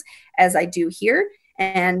bugs as I do here.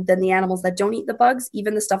 And then the animals that don't eat the bugs,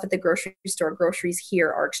 even the stuff at the grocery store, groceries here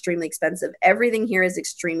are extremely expensive. Everything here is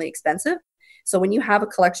extremely expensive. So when you have a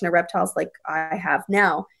collection of reptiles like I have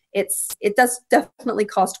now, it does definitely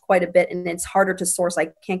cost quite a bit, and it's harder to source.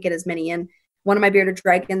 I can't get as many in. One of my bearded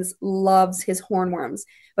dragons loves his hornworms,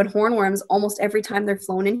 but hornworms, almost every time they're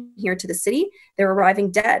flown in here to the city, they're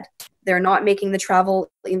arriving dead. They're not making the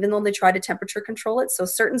travel, even though they try to temperature control it. So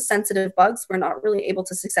certain sensitive bugs, we're not really able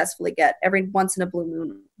to successfully get. Every once in a blue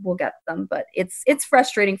moon, we'll get them, but it's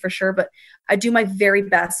frustrating for sure. But I do my very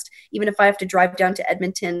best, even if I have to drive down to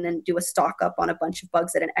Edmonton and do a stock up on a bunch of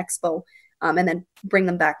bugs at an expo, and then bring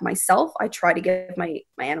them back myself. I try to give my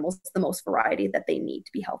animals the most variety that they need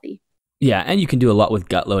to be healthy. Yeah, and you can do a lot with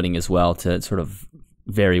gut loading as well to sort of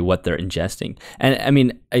vary what they're ingesting. And I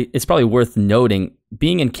mean, it's probably worth noting,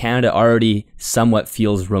 being in Canada already somewhat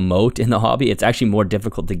feels remote in the hobby. It's actually more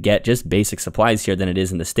difficult to get just basic supplies here than it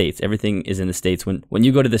is in the States. Everything is in the States. When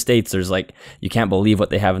you go to the States, there's like, you can't believe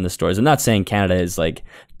what they have in the stores. I'm not saying Canada is like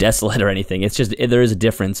desolate or anything. It's just, there is a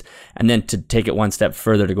difference. And then to take it one step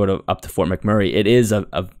further, to go up to Fort McMurray, it is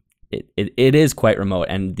it is quite remote,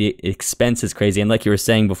 and the expense is crazy. And like you were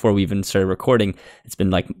saying before we even started recording, it's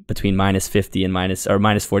been like between -50 and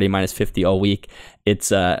 -40, -50 all week. It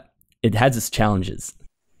has its challenges.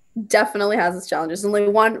 Definitely has its challenges. Only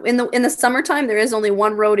one in the summertime, there is only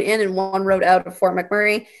one road in and one road out of Fort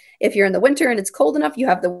McMurray. If you're in the winter and it's cold enough, you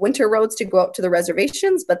have the winter roads to go out to the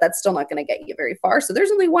reservations, but that's still not going to get you very far. So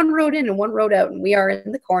there's only one road in and one road out, and we are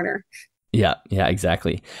in the corner. Yeah,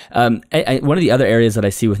 exactly. One of the other areas that I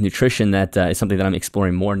see with nutrition that is something that I'm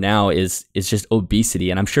exploring more now is just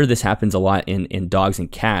obesity. And I'm sure this happens a lot in dogs and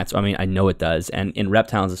cats. I mean, I know it does. And in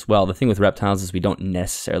reptiles as well. The thing with reptiles is we don't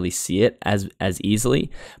necessarily see it as easily.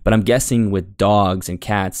 But I'm guessing with dogs and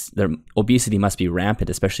cats, their obesity must be rampant,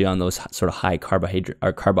 especially on those sort of high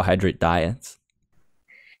carbohydrate diets.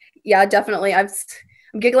 Yeah, definitely. I'm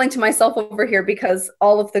giggling to myself over here because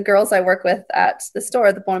all of the girls I work with at the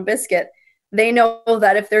store, the Bone and Biscuit, they know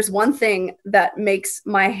that if there's one thing that makes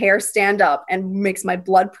my hair stand up and makes my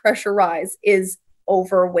blood pressure rise, is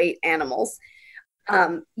overweight animals.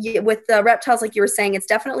 With the reptiles, like you were saying, it's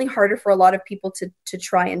definitely harder for a lot of people to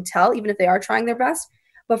try and tell, even if they are trying their best.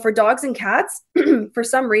 But for dogs and cats, for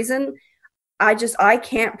some reason, I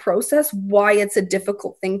can't process why it's a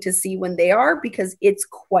difficult thing to see when they are, because it's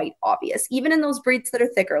quite obvious. Even in those breeds that are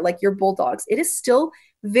thicker, like your bulldogs, it is still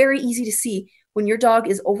very easy to see when your dog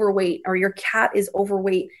is overweight or your cat is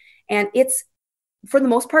overweight. And it's, for the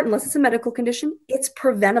most part, unless it's a medical condition, it's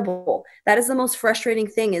preventable. That is the most frustrating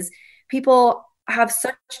thing, is people have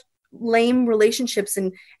such lame relationships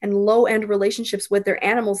and low-end relationships with their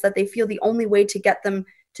animals that they feel the only way to get them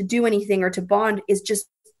to do anything or to bond is just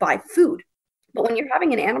by food. But when you're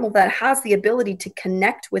having an animal that has the ability to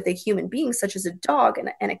connect with a human being, such as a dog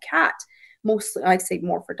and a cat, mostly, I'd say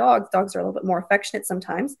more for dogs. Dogs are a little bit more affectionate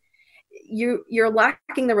sometimes. You're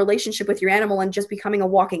lacking the relationship with your animal and just becoming a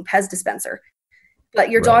walking Pez dispenser. But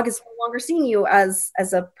your dog is no longer seeing you as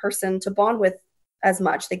a person to bond with as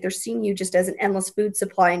much. Like, they're seeing you just as an endless food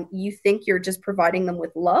supply, and you think you're just providing them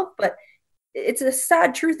with love, but it's a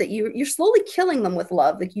sad truth that you're slowly killing them with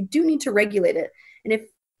love. Like, you do need to regulate it. And if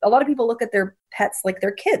a lot of people look at their pets like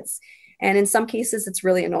their kids, and in some cases it's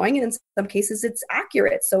really annoying, and in some cases it's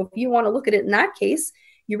accurate. So if you want to look at it in that case,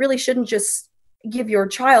 you really shouldn't just give your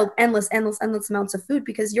child endless amounts of food,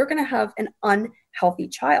 because you're going to have an unhealthy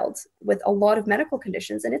child with a lot of medical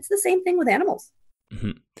conditions. And it's the same thing with animals.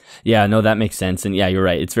 Mm-hmm. Yeah, no, that makes sense. And yeah, you're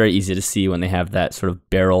right. It's very easy to see when they have that sort of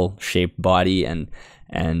barrel shaped body, and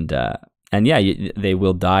yeah, they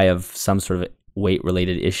will die of some sort of weight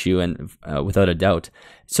related issue, and without a doubt.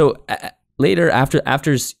 So later, after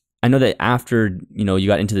I know that after you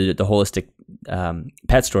got into the holistic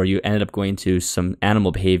pet store, you ended up going to some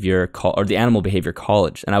animal behavior or the animal behavior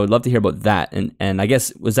college, and I would love to hear about that. And I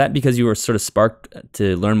guess, was that because you were sort of sparked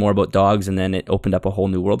to learn more about dogs, and then it opened up a whole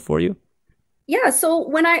new world for you? Yeah, so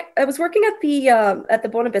when I was working at the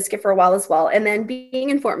Bone and Biscuit for a while as well, and then being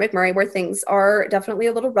in Fort McMurray, where things are definitely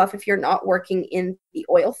a little rough if you're not working in the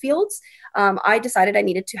oil fields, I decided I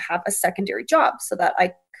needed to have a secondary job so that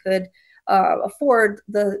I could afford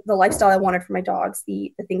the lifestyle I wanted for my dogs,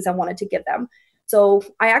 the things I wanted to give them. So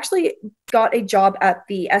I actually got a job at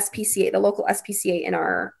the SPCA, the local SPCA in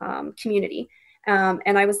our community.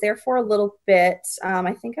 And I was there for a little bit.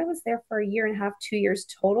 I think I was there for a year and a half, 2 years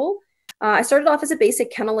total. I started off as a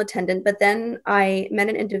basic kennel attendant, but then I met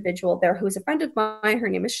an individual there who was a friend of mine. Her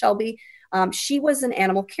name is Shelby. She was an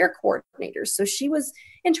animal care coordinator. So she was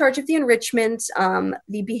in charge of the enrichment,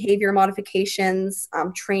 the behavior modifications,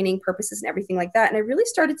 training purposes, and everything like that. And I really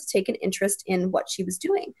started to take an interest in what she was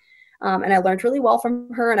doing. And I learned really well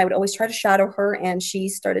from her, and I would always try to shadow her. And she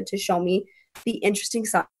started to show me the interesting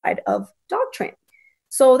side of dog training.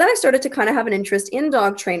 So then I started to kind of have an interest in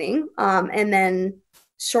dog training, and then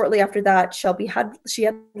shortly after that, she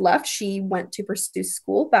had left. She went to pursue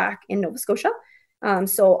school back in Nova Scotia.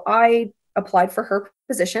 So I applied for her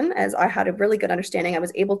position as I had a really good understanding. I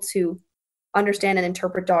was able to understand and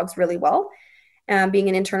interpret dogs really well. Being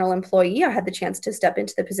an internal employee, I had the chance to step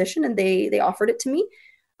into the position, and they offered it to me.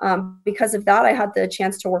 Because of that, I had the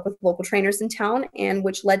chance to work with local trainers in town, and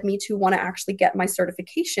which led me to want to actually get my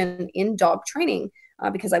certification in dog training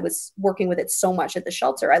because I was working with it so much at the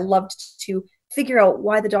shelter. I loved to figure out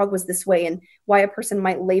why the dog was this way and why a person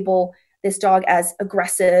might label this dog as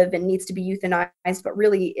aggressive and needs to be euthanized, but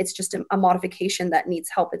really it's just a modification that needs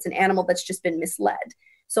help. It's an animal that's just been misled.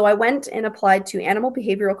 So I went and applied to Animal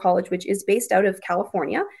Behavioral College, which is based out of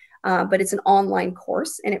California, but it's an online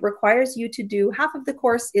course, and it requires you to do half of the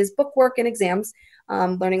course is bookwork and exams,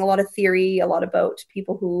 learning a lot of theory, a lot about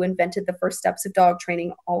people who invented the first steps of dog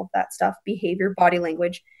training, all of that stuff, behavior, body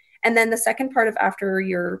language. And then the second part of after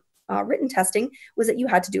your written testing was that you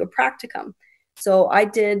had to do a practicum. So I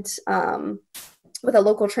did with a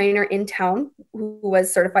local trainer in town who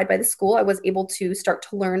was certified by the school. I was able to start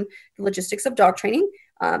to learn the logistics of dog training.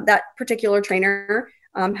 That particular trainer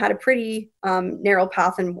had a pretty narrow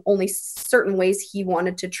path and only certain ways he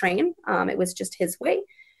wanted to train. It was just his way.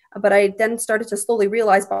 But I then started to slowly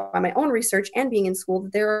realize by my own research and being in school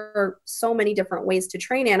that there are so many different ways to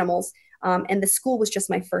train animals. And the school was just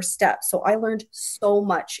my first step. So I learned so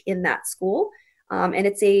much in that school. And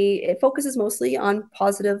it focuses mostly on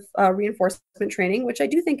positive reinforcement training, which I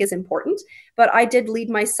do think is important. But I did lead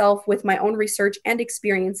myself with my own research and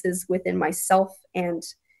experiences within myself and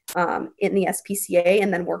in the SPCA,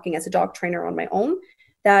 and then working as a dog trainer on my own,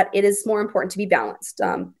 that it is more important to be balanced.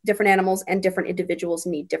 Different animals and different individuals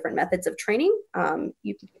need different methods of training.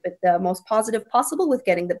 You can keep it the most positive possible with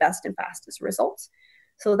getting the best and fastest results.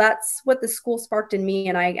 So that's what the school sparked in me,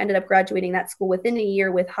 and I ended up graduating that school within a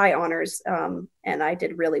year with high honors, and I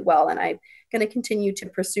did really well, and I'm going to continue to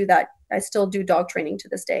pursue that. I still do dog training to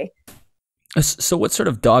this day. So what sort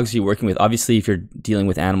of dogs are you working with? Obviously, if you're dealing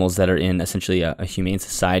with animals that are in essentially a humane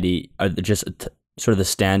society, are they just sort of the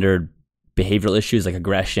standard behavioral issues like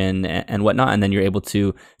aggression and whatnot, and then you're able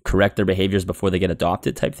to correct their behaviors before they get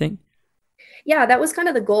adopted type thing? Yeah, that was kind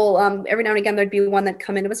of the goal. Every now and again, there'd be one that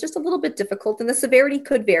come in. It was just a little bit difficult, and the severity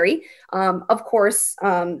could vary. Of course,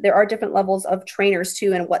 there are different levels of trainers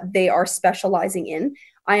too, and what they are specializing in.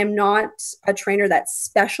 I am not a trainer that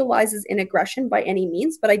specializes in aggression by any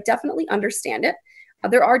means, but I definitely understand it.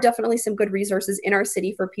 There are definitely some good resources in our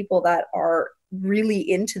city for people that are really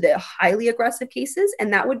into the highly aggressive cases,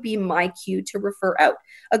 and that would be my cue to refer out.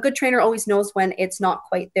 A good trainer always knows when it's not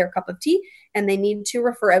quite their cup of tea and they need to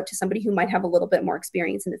refer out to somebody who might have a little bit more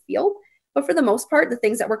experience in the field. But for the most part, the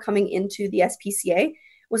things that were coming into the SPCA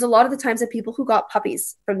was a lot of the times that people who got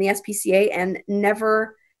puppies from the SPCA and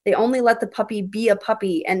they only let the puppy be a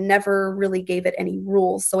puppy and never really gave it any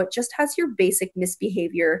rules. So it just has your basic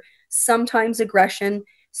misbehavior, sometimes aggression,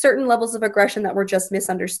 certain levels of aggression that were just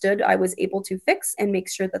misunderstood. I was able to fix and make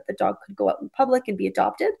sure that the dog could go out in public and be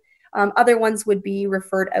adopted. Other ones would be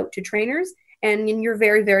referred out to trainers. And in your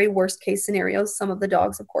very, very worst case scenarios, some of the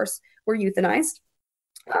dogs, of course, were euthanized.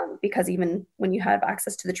 Because even when you have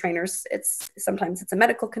access to the trainers, sometimes it's a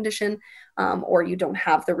medical condition, or you don't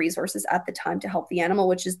have the resources at the time to help the animal,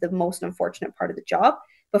 which is the most unfortunate part of the job.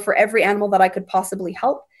 But for every animal that I could possibly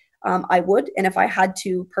help, I would. And if I had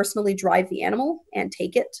to personally drive the animal and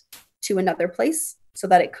take it to another place so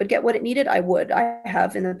that it could get what it needed, I would. I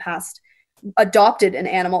have in the past adopted an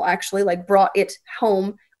animal, actually, like brought it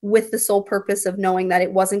home with the sole purpose of knowing that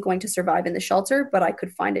it wasn't going to survive in the shelter, but I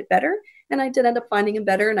could find it better. And I did end up finding him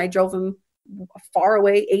better, and I drove him far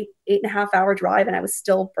away, 8.5 hour drive, and I was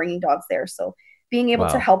still bringing dogs there. So being able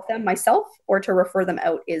to help them myself or to refer them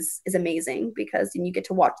out is amazing, because then you get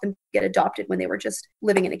to watch them get adopted when they were just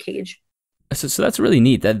living in a cage. So that's really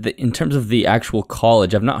neat. That in terms of the actual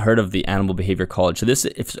college, I've not heard of the Animal Behavior College. So this,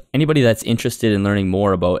 if anybody that's interested in learning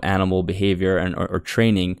more about animal behavior or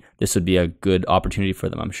training, this would be a good opportunity for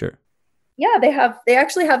them, I'm sure. Yeah, they have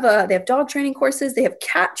dog training courses, they have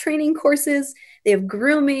cat training courses, they have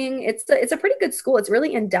grooming. It's a pretty good school. It's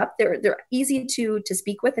really in depth. They're easy to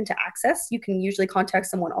speak with and to access. You can usually contact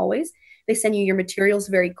someone always. They send you your materials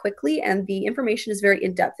very quickly, and the information is very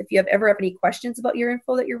in depth. If you ever have any questions about your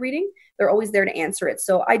info that you're reading, they're always there to answer it.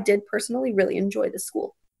 So I did personally really enjoy the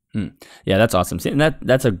school. Yeah, that's awesome. And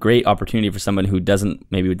that's a great opportunity for someone who doesn't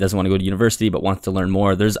want to go to university but wants to learn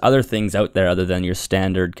more. There's other things out there other than your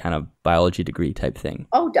standard kind of biology degree type thing.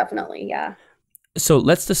 Oh, definitely, yeah. So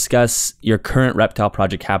let's discuss your current reptile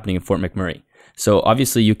project happening in Fort McMurray. So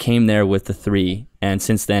obviously you came there with the 3, and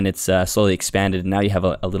since then it's slowly expanded, and now you have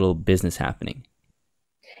a little business happening.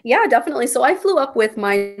 Yeah, definitely. So I flew up with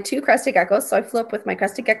my two crested geckos. So I flew up with my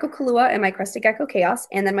crested gecko Kalua and my crested gecko Chaos,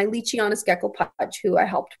 and then my Leachianus gecko Pudge, who I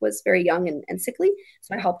helped was very young and sickly.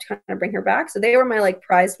 So I helped kind of bring her back. So they were my like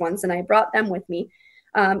prized ones, and I brought them with me.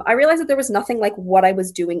 I realized that there was nothing like what I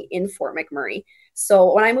was doing in Fort McMurray.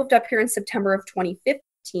 So when I moved up here in September of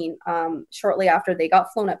 2015, shortly after they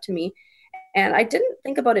got flown up to me, and I didn't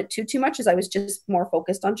think about it too much as I was just more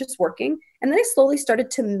focused on just working. And then I slowly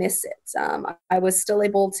started to miss it. I was still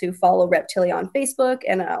able to follow Reptilia on Facebook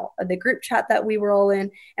and the group chat that we were all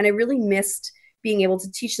in. And I really missed being able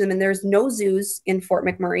to teach them. And there's no zoos in Fort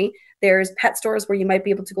McMurray. There's pet stores where you might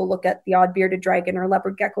be able to go look at the odd bearded dragon or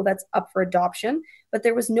leopard gecko that's up for adoption. But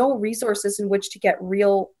there was no resources in which to get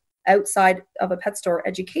real outside of a pet store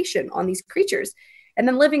education on these creatures. And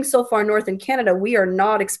then living so far north in Canada, we are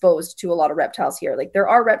not exposed to a lot of reptiles here. Like there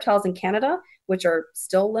are reptiles in Canada, which are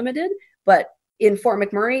still limited, but in Fort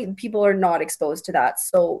McMurray, people are not exposed to that.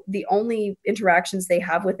 So the only interactions they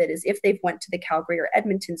have with it is if they've went to the Calgary or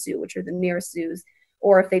Edmonton Zoo, which are the nearest zoos,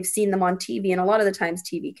 or if they've seen them on TV. And a lot of the times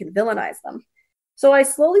TV can villainize them. So I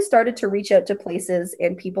slowly started to reach out to places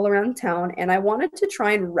and people around town, and I wanted to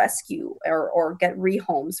try and rescue or get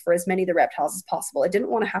rehomes for as many of the reptiles as possible. I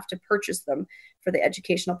didn't want to have to purchase them for the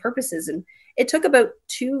educational purposes. And it took about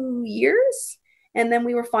 2 years. And then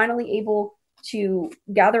we were finally able to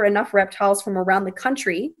gather enough reptiles from around the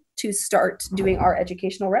country to start doing our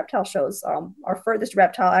educational reptile shows. Our furthest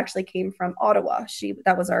reptile actually came from Ottawa.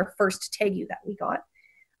 That was our first tegu that we got.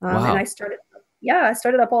 Wow. And I started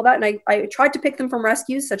up all that. And I tried to pick them from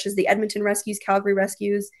rescues, such as the Edmonton rescues, Calgary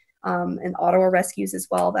rescues, and Ottawa rescues as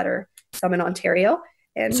well, that are some in Ontario.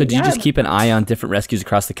 And so did you just keep an eye on different rescues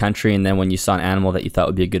across the country, and then when you saw an animal that you thought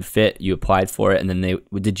would be a good fit, you applied for it, and then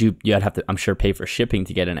you'd have to, I'm sure, pay for shipping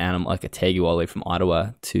to get an animal like a tegu all the way from Ottawa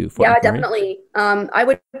to Fort McMurray? Definitely. I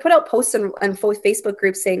would put out posts and Facebook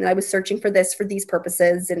groups saying that I was searching for these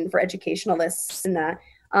purposes and for educational this and that.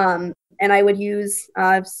 And I would use,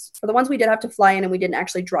 for the ones we did have to fly in and we didn't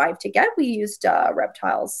actually drive to get, we used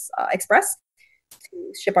Reptiles Express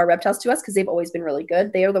to ship our reptiles to us because they've always been really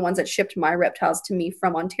good. They are the ones that shipped my reptiles to me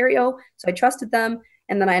from Ontario. So I trusted them.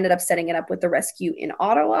 And then I ended up setting it up with the rescue in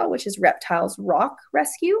Ottawa, which is Reptiles Rock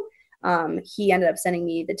Rescue. He ended up sending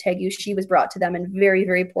me the tegu. She was brought to them in very,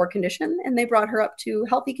 very poor condition, and they brought her up to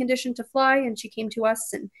healthy condition to fly, and she came to us,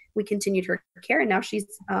 and we continued her care, and now she's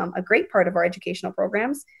a great part of our educational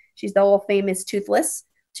programs. She's the all famous Toothless.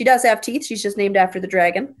 She does have teeth. She's just named after the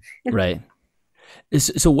dragon. Right.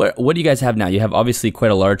 So what do you guys have now? You have obviously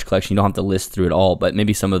quite a large collection. You don't have to list through it all, but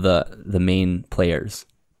maybe some of the main players.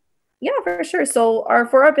 Yeah, for sure. So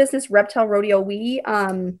for our business, Reptile Rodeo, we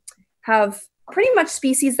have pretty much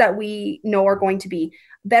species that we know are going to be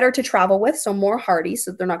better to travel with, so more hardy,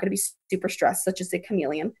 so they're not going to be super stressed, such as the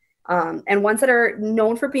chameleon, and ones that are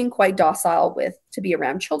known for being quite docile to be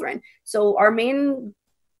around children. So our main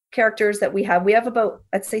characters that we have about,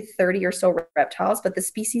 let's say, 30 or so reptiles, but the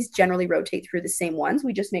species generally rotate through the same ones.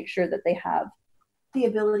 We just make sure that they have the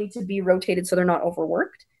ability to be rotated so they're not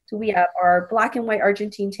overworked. So we have our black and white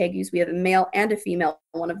Argentine tegus. We have a male and a female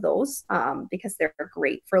one of those because they're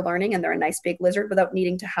great for learning, and they're a nice big lizard without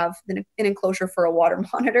needing to have an enclosure for a water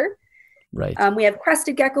monitor. Right. We have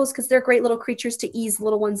crested geckos because they're great little creatures to ease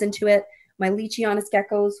little ones into it. My Leachianus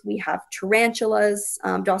geckos. We have tarantulas,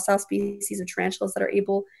 docile species of tarantulas that are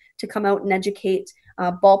able to come out and educate.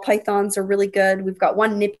 Ball pythons are really good. We've got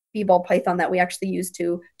one nippy ball python that we actually use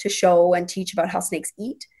to show and teach about how snakes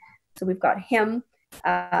eat. So we've got him.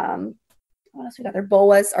 What else we got there?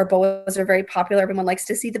 Boas. Our boas are very popular. Everyone likes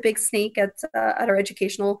to see the big snake at our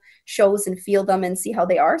educational shows and feel them and see how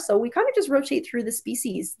they are. So we kind of just rotate through the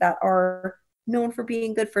species that are known for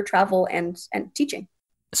being good for travel and teaching.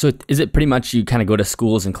 So is it pretty much you kind of go to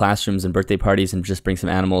schools and classrooms and birthday parties and just bring some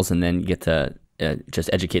animals, and then you get to just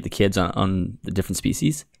educate the kids on the different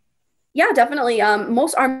species? Yeah, definitely. Our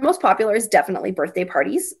most popular is definitely birthday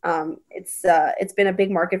parties. It's been a big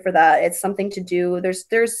market for that. It's something to do.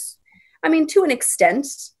 I mean, to an extent,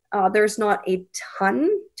 there's not a ton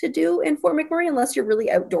to do in Fort McMurray unless you're really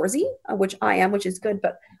outdoorsy, which I am, which is good.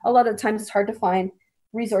 But a lot of times it's hard to find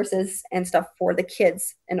resources and stuff for the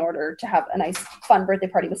kids in order to have a nice, fun birthday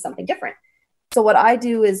party with something different. So what I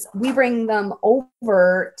do is we bring them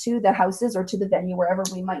over to the houses or to the venue, wherever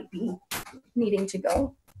we might be needing to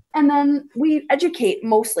go. And then we educate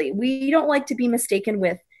mostly. We don't like to be mistaken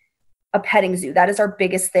with a petting zoo. That is our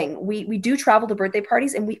biggest thing. We do travel to birthday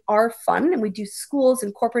parties, and we are fun, and we do schools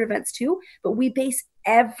and corporate events too, but we base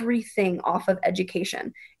everything off of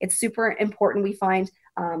education. It's super important. We find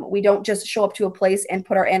we don't just show up to a place and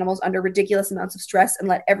put our animals under ridiculous amounts of stress and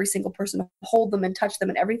let every single person hold them and touch them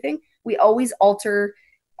and everything. We always alter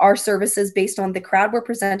our services based on the crowd we're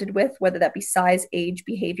presented with, whether that be size, age,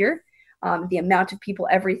 behavior, the amount of people,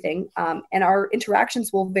 everything. And our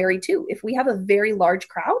interactions will vary too. If we have a very large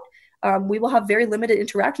crowd, we will have very limited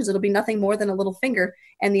interactions. It'll be nothing more than a little finger,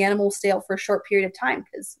 and the animal will stay out for a short period of time,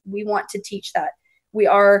 because we want to teach that. We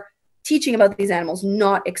are teaching about these animals,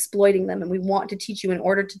 not exploiting them. And we want to teach you, in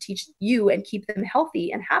order to teach you and keep them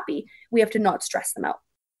healthy and happy, we have to not stress them out.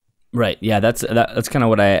 Right. Yeah, that's kind of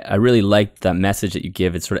what I really liked, that message that you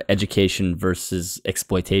give. It's sort of education versus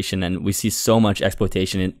exploitation. And we see so much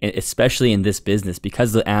exploitation, especially in this business,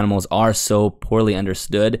 because the animals are so poorly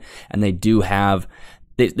understood, and they do have,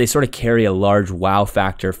 they sort of carry a large wow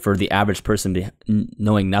factor for the average person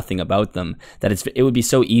knowing nothing about them, that it would be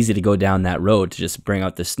so easy to go down that road, to just bring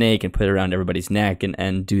out the snake and put it around everybody's neck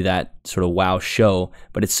and do that sort of wow show.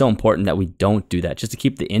 But it's so important that we don't do that, just to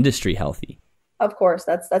keep the industry healthy. Of course,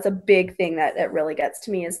 that's a big thing that really gets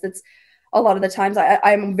to me, is that's a lot of the times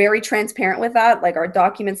I'm very transparent with that, like our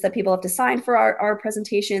documents that people have to sign for our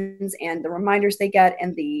presentations, and the reminders they get,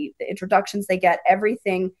 and the introductions they get.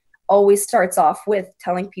 Everything always starts off with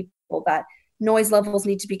telling people that noise levels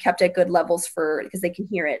need to be kept at good levels because they can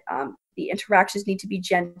hear it. The interactions need to be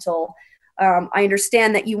gentle. I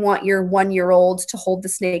understand that you want your 1-year-old to hold the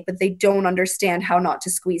snake, but they don't understand how not to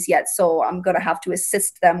squeeze yet. So I'm going to have to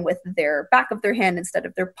assist them with their back of their hand instead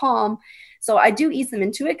of their palm. So I do ease them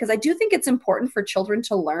into it, because I do think it's important for children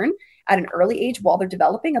to learn at an early age while they're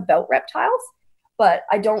developing about reptiles. But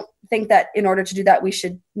I don't think that in order to do that, we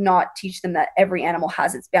should not teach them that every animal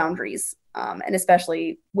has its boundaries. And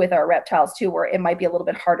especially with our reptiles too, where it might be a little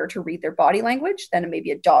bit harder to read their body language than maybe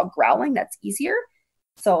a dog growling. That's easier.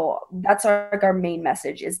 So that's our main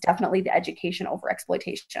message, is definitely the education over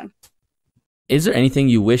exploitation. Is there anything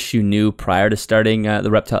you wish you knew prior to starting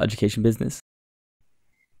the reptile education business?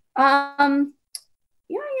 Yeah,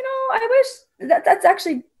 I wish that's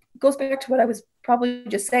actually goes back to what I was probably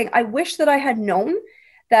just saying. I wish that I had known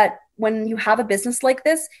that when you have a business like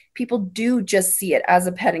this, people do just see it as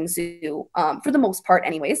a petting zoo, for the most part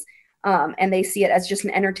anyways. And they see it as just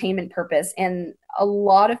an entertainment purpose. And a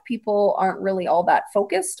lot of people aren't really all that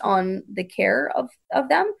focused on the care of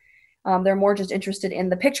them. They're more just interested in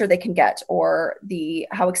the picture they can get, or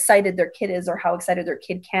how excited their kid is, or how excited their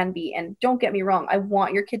kid can be. And don't get me wrong, I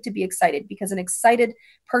want your kid to be excited, because an excited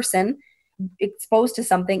person exposed to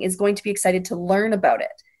something is going to be excited to learn about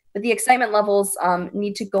it. But the excitement levels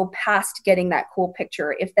need to go past getting that cool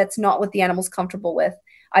picture. If that's not what the animal's comfortable with,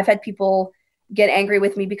 I've had people get angry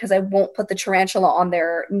with me because I won't put the tarantula on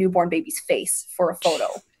their newborn baby's face for a photo.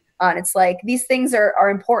 And it's like, these things are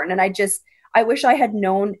important. And I wish I had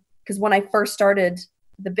known, because when I first started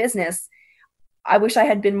the business, I wish I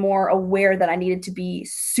had been more aware that I needed to be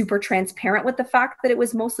super transparent with the fact that it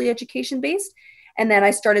was mostly education based. And then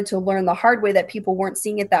I started to learn the hard way that people weren't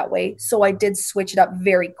seeing it that way. So I did switch it up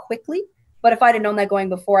very quickly. But if I'd have known that going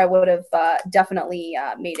before, I would have definitely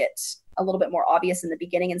made it a little bit more obvious in the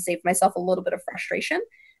beginning and saved myself a little bit of frustration.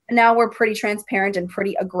 And now we're pretty transparent and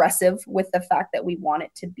pretty aggressive with the fact that we want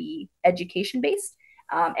it to be education based.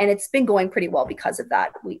 And it's been going pretty well because of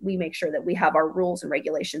that. We make sure that we have our rules and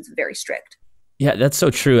regulations very strict. Yeah, that's so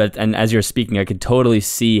true. And as you're speaking, I could totally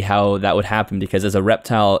see how that would happen, because as a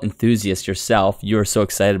reptile enthusiast yourself, you're so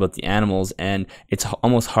excited about the animals, and it's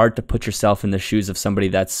almost hard to put yourself in the shoes of somebody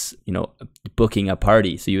that's, booking a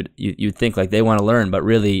party. So you'd think like they want to learn, but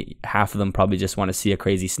really half of them probably just want to see a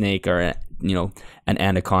crazy snake or an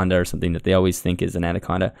anaconda or something that they always think is an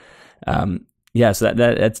anaconda. So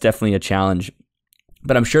that's definitely a challenge.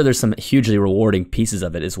 But I'm sure there's some hugely rewarding pieces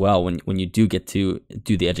of it as well when you do get to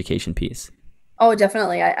do the education piece. Oh,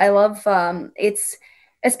 definitely. I love it's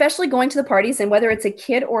especially going to the parties, and whether it's a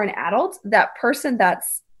kid or an adult, that person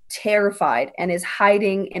that's terrified and is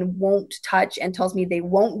hiding and won't touch and tells me they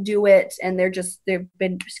won't do it. And they've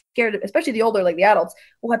been scared, especially the older, like the adults.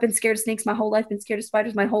 Oh, I've been scared of snakes my whole life, been scared of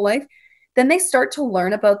spiders my whole life. Then they start to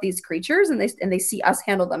learn about these creatures, and they see us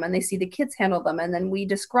handle them, and they see the kids handle them. And then we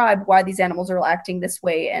describe why these animals are acting this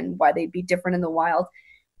way and why they'd be different in the wild.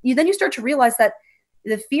 Then you start to realize that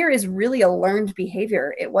the fear is really a learned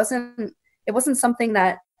behavior. It wasn't something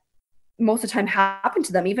that most of the time happened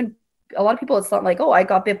to them. Even a lot of people, it's not like, oh, I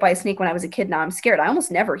got bit by a snake when I was a kid, now I'm scared. I almost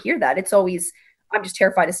never hear that. It's always, I'm just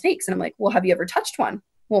terrified of snakes. And I'm like, well, have you ever touched one?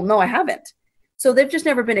 Well, no, I haven't. So they've just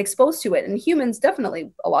never been exposed to it. And humans,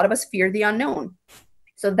 definitely, a lot of us fear the unknown.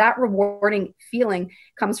 So that rewarding feeling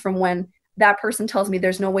comes from when that person tells me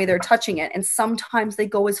there's no way they're touching it. And sometimes they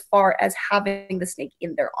go as far as having the snake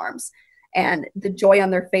in their arms, and the joy on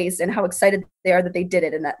their face and how excited they are that they did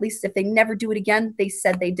it. And at least if they never do it again, they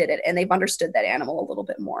said they did it, and they've understood that animal a little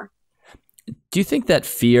bit more. Do you think that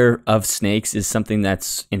fear of snakes is something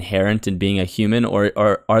that's inherent in being a human,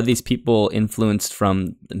 or are these people influenced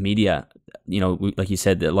from the media? Like you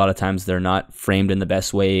said, a lot of times they're not framed in the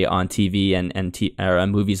best way on TV or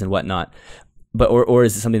movies and whatnot. But or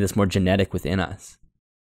is it something that's more genetic within us?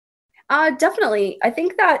 Definitely. I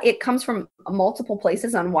think that it comes from multiple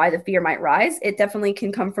places on why the fear might rise. It definitely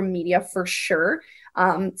can come from media for sure.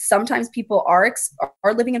 Sometimes people are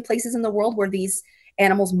living in places in the world where these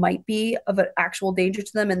animals might be of an actual danger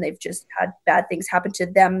to them, and they've just had bad things happen to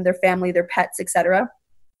them, their family, their pets, etc.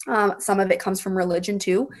 Some of it comes from religion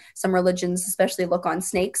too. Some religions especially look on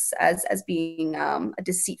snakes as being a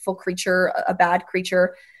deceitful creature, a bad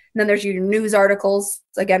creature. And then there's your news articles,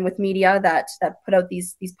 again with media, that put out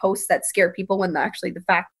these posts that scare people when actually the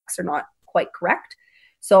facts are not quite correct.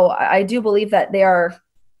 So I do believe that they are,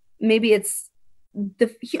 maybe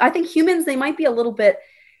I think humans, they might be a little bit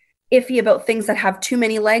iffy about things that have too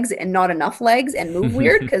many legs and not enough legs and move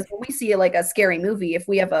weird. Because when we see like a scary movie, if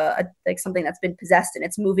we have like something that's been possessed and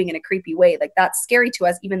it's moving in a creepy way, like that's scary to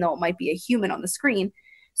us, even though it might be a human on the screen.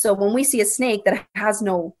 So when we see a snake that has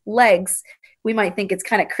no legs, we might think it's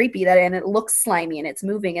kind of creepy and it looks slimy and it's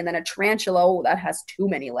moving. And then a tarantula, oh, that has too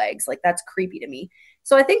many legs. Like that's creepy to me.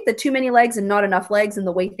 So I think the too many legs and not enough legs and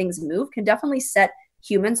the way things move can definitely set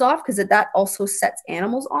humans off, because that also sets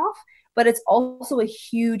animals off. But it's also a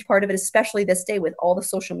huge part of it, especially this day with all the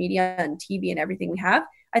social media and TV and everything we have.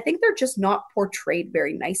 I think they're just not portrayed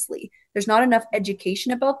very nicely. There's not enough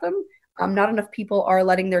education about them. Not enough people are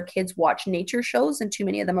letting their kids watch nature shows, and too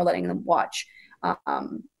many of them are letting them watch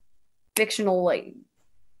fictional like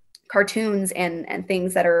cartoons and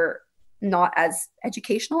things that are not as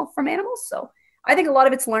educational from animals. So I think a lot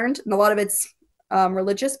of it's learned and a lot of it's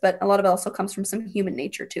religious, but a lot of it also comes from some human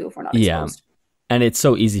nature too, if we're not exposed. And it's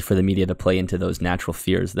so easy for the media to play into those natural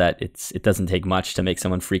fears that it doesn't take much to make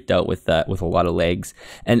someone freaked out with a lot of legs.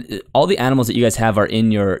 And all the animals that you guys have are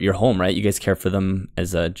in your home, right? You guys care for them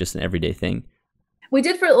as just an everyday thing. We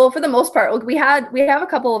did for the most part. We have a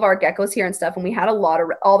couple of our geckos here and stuff, and we had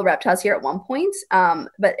all the reptiles here at one point.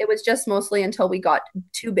 But it was just mostly until we got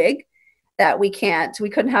too big that we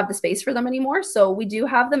couldn't have the space for them anymore. So we do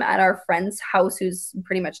have them at our friend's house, who's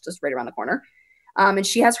pretty much just right around the corner. And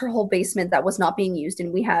she has her whole basement that was not being used.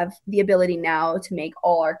 And we have the ability now to make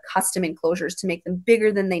all our custom enclosures, to make them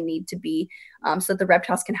bigger than they need to be, so that the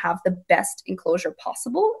reptiles can have the best enclosure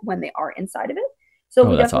possible when they are inside of it. So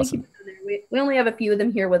we definitely keep them there. We only have a few of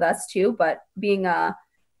them here with us too, but being a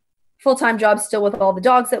full-time job still with all the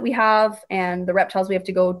dogs that we have and the reptiles we have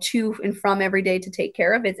to go to and from every day to take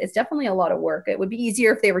care of, it's definitely a lot of work. It would be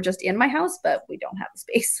easier if they were just in my house, but we don't have the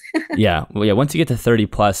space. Yeah. Well, yeah. Once you get to 30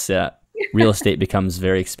 plus, real estate becomes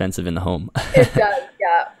very expensive in the home. It does,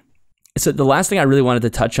 yeah. So the last thing I really wanted to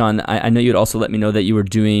touch on, I know you'd also let me know that you were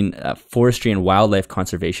doing forestry and wildlife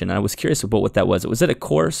conservation. And I was curious about what that was. Was it a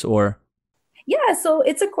course or? Yeah, so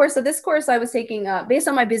it's a course. So this course I was taking based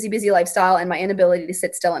on my busy lifestyle and my inability to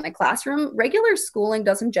sit still in a classroom. Regular schooling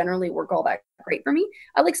doesn't generally work all that great for me.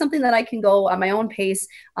 I like something that I can go at my own pace,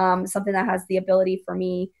 something that has the ability for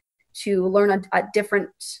me to learn at different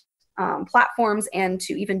platforms and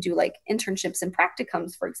to even do like internships and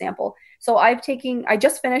practicums, for example. So I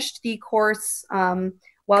just finished the course,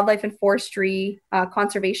 Wildlife and Forestry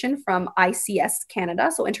Conservation from ICS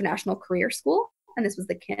Canada, so International Career School. And this was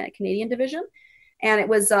the Canadian division. And it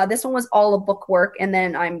was, this one was all a book work. And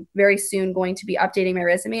then I'm very soon going to be updating my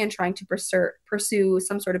resume and trying to pursue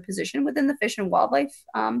some sort of position within the fish and wildlife,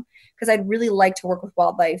 because I'd really like to work with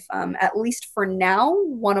wildlife. At least for now,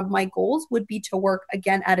 one of my goals would be to work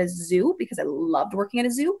again at a zoo, because I loved working at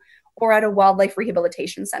a zoo, or at a wildlife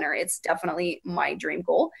rehabilitation center. It's definitely my dream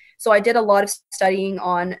goal. So I did a lot of studying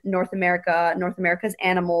on North America's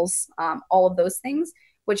animals, all of those things,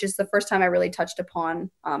 which is the first time I really touched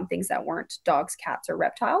upon things that weren't dogs, cats, or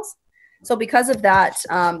reptiles. So because of that,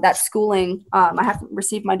 that schooling, I haven't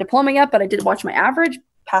received my diploma yet, but I did watch my average,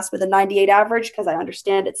 passed with a 98 average because I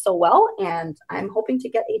understand it so well. And I'm hoping to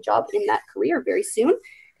get a job in that career very soon,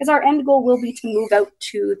 because our end goal will be to move out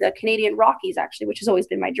to the Canadian Rockies, actually, which has always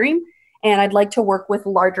been my dream. And I'd like to work with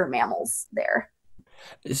larger mammals there.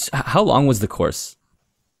 How long was the course?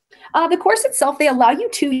 The course itself, they allow you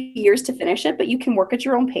 2 years to finish it, but you can work at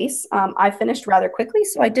your own pace. I finished rather quickly,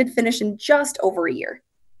 so I did finish in just over a year.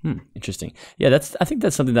 Interesting. Yeah, I think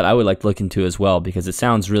that's something that I would like to look into as well, because it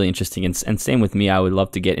sounds really interesting. And same with me, I would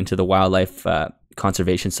love to get into the wildlife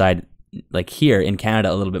conservation side, like here in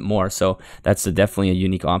Canada, a little bit more. So that's definitely a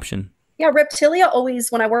unique option. Yeah, Reptilia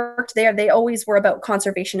always, when I worked there, they always were about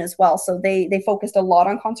conservation as well. So they focused a lot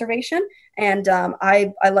on conservation, and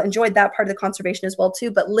I enjoyed that part of the conservation as well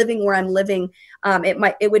too. But living where I'm living,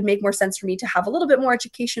 it would make more sense for me to have a little bit more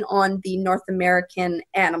education on the North American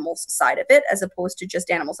animals side of it, as opposed to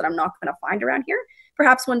just animals that I'm not going to find around here.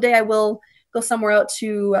 Perhaps one day I will go somewhere out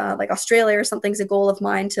to like Australia or something's a goal of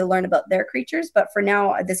mine to learn about their creatures. But for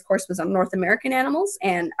now, this course was on North American animals,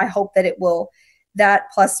 and I hope that it will. That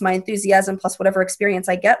plus my enthusiasm plus whatever experience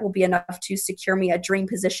I get will be enough to secure me a dream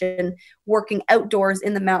position working outdoors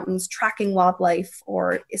in the mountains, tracking wildlife,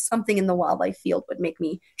 or something in the wildlife field would make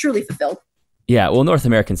me truly fulfilled. Yeah, well, North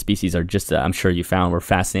American species are just, I'm sure you found, were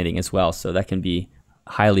fascinating as well. So that can be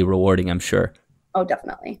highly rewarding, I'm sure. Oh,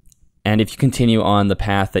 definitely. And if you continue on the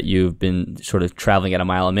path that you've been sort of traveling at a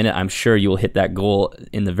mile a minute, I'm sure you will hit that goal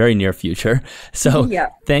in the very near future. So yeah.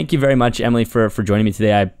 Thank you very much, Emily, for joining me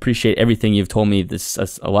today. I appreciate everything you've told me.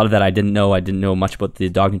 A lot of that I didn't know. I didn't know much about the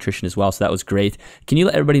dog nutrition as well, so that was great. Can you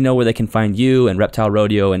let everybody know where they can find you and Reptile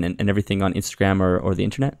Rodeo and everything on Instagram or the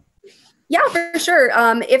internet? Yeah, for sure.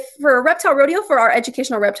 If for Reptile Rodeo, for our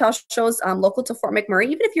educational reptile shows local to Fort McMurray,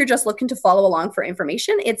 even if you're just looking to follow along for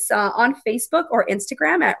information, it's on Facebook or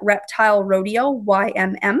Instagram at Reptile Rodeo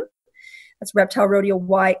YMM. That's Reptile Rodeo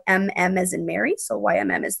YMM as in Mary. So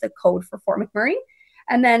YMM is the code for Fort McMurray.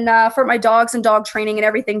 And then for my dogs and dog training and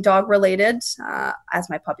everything dog related, as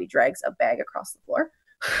my puppy drags a bag across the floor.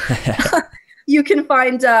 You can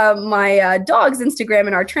find my dog's Instagram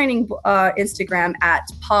and our training Instagram at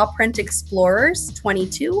Paw Print Explorers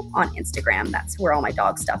 22 on Instagram. That's where all my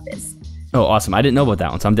dog stuff is. Oh, awesome. I didn't know about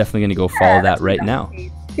that one, so I'm definitely going to go follow that right now.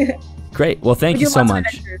 Great. Well, thank you so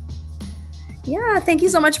much. Yeah, thank you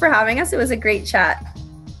so much for having us. It was a great chat.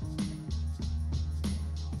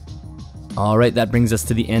 All right, that brings us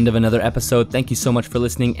to the end of another episode. Thank you so much for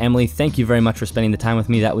listening. Emily, thank you very much for spending the time with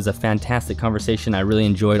me. That was a fantastic conversation. I really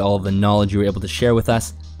enjoyed all of the knowledge you were able to share with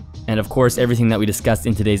us. And of course, everything that we discussed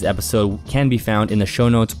in today's episode can be found in the show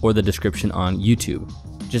notes or the description on YouTube.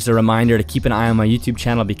 Just a reminder to keep an eye on my YouTube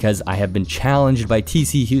channel because I have been challenged by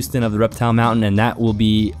TC Houston of the Reptile Mountain, and that will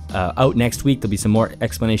be out next week. There'll be some more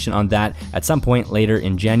explanation on that at some point later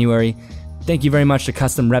in January. Thank you very much to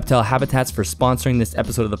Custom Reptile Habitats for sponsoring this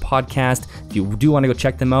episode of the podcast. If you do want to go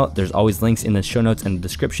check them out, there's always links in the show notes and the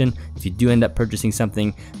description. If you do end up purchasing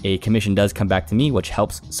something, a commission does come back to me, which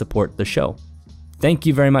helps support the show. Thank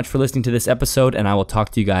you very much for listening to this episode, and I will talk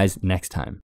to you guys next time.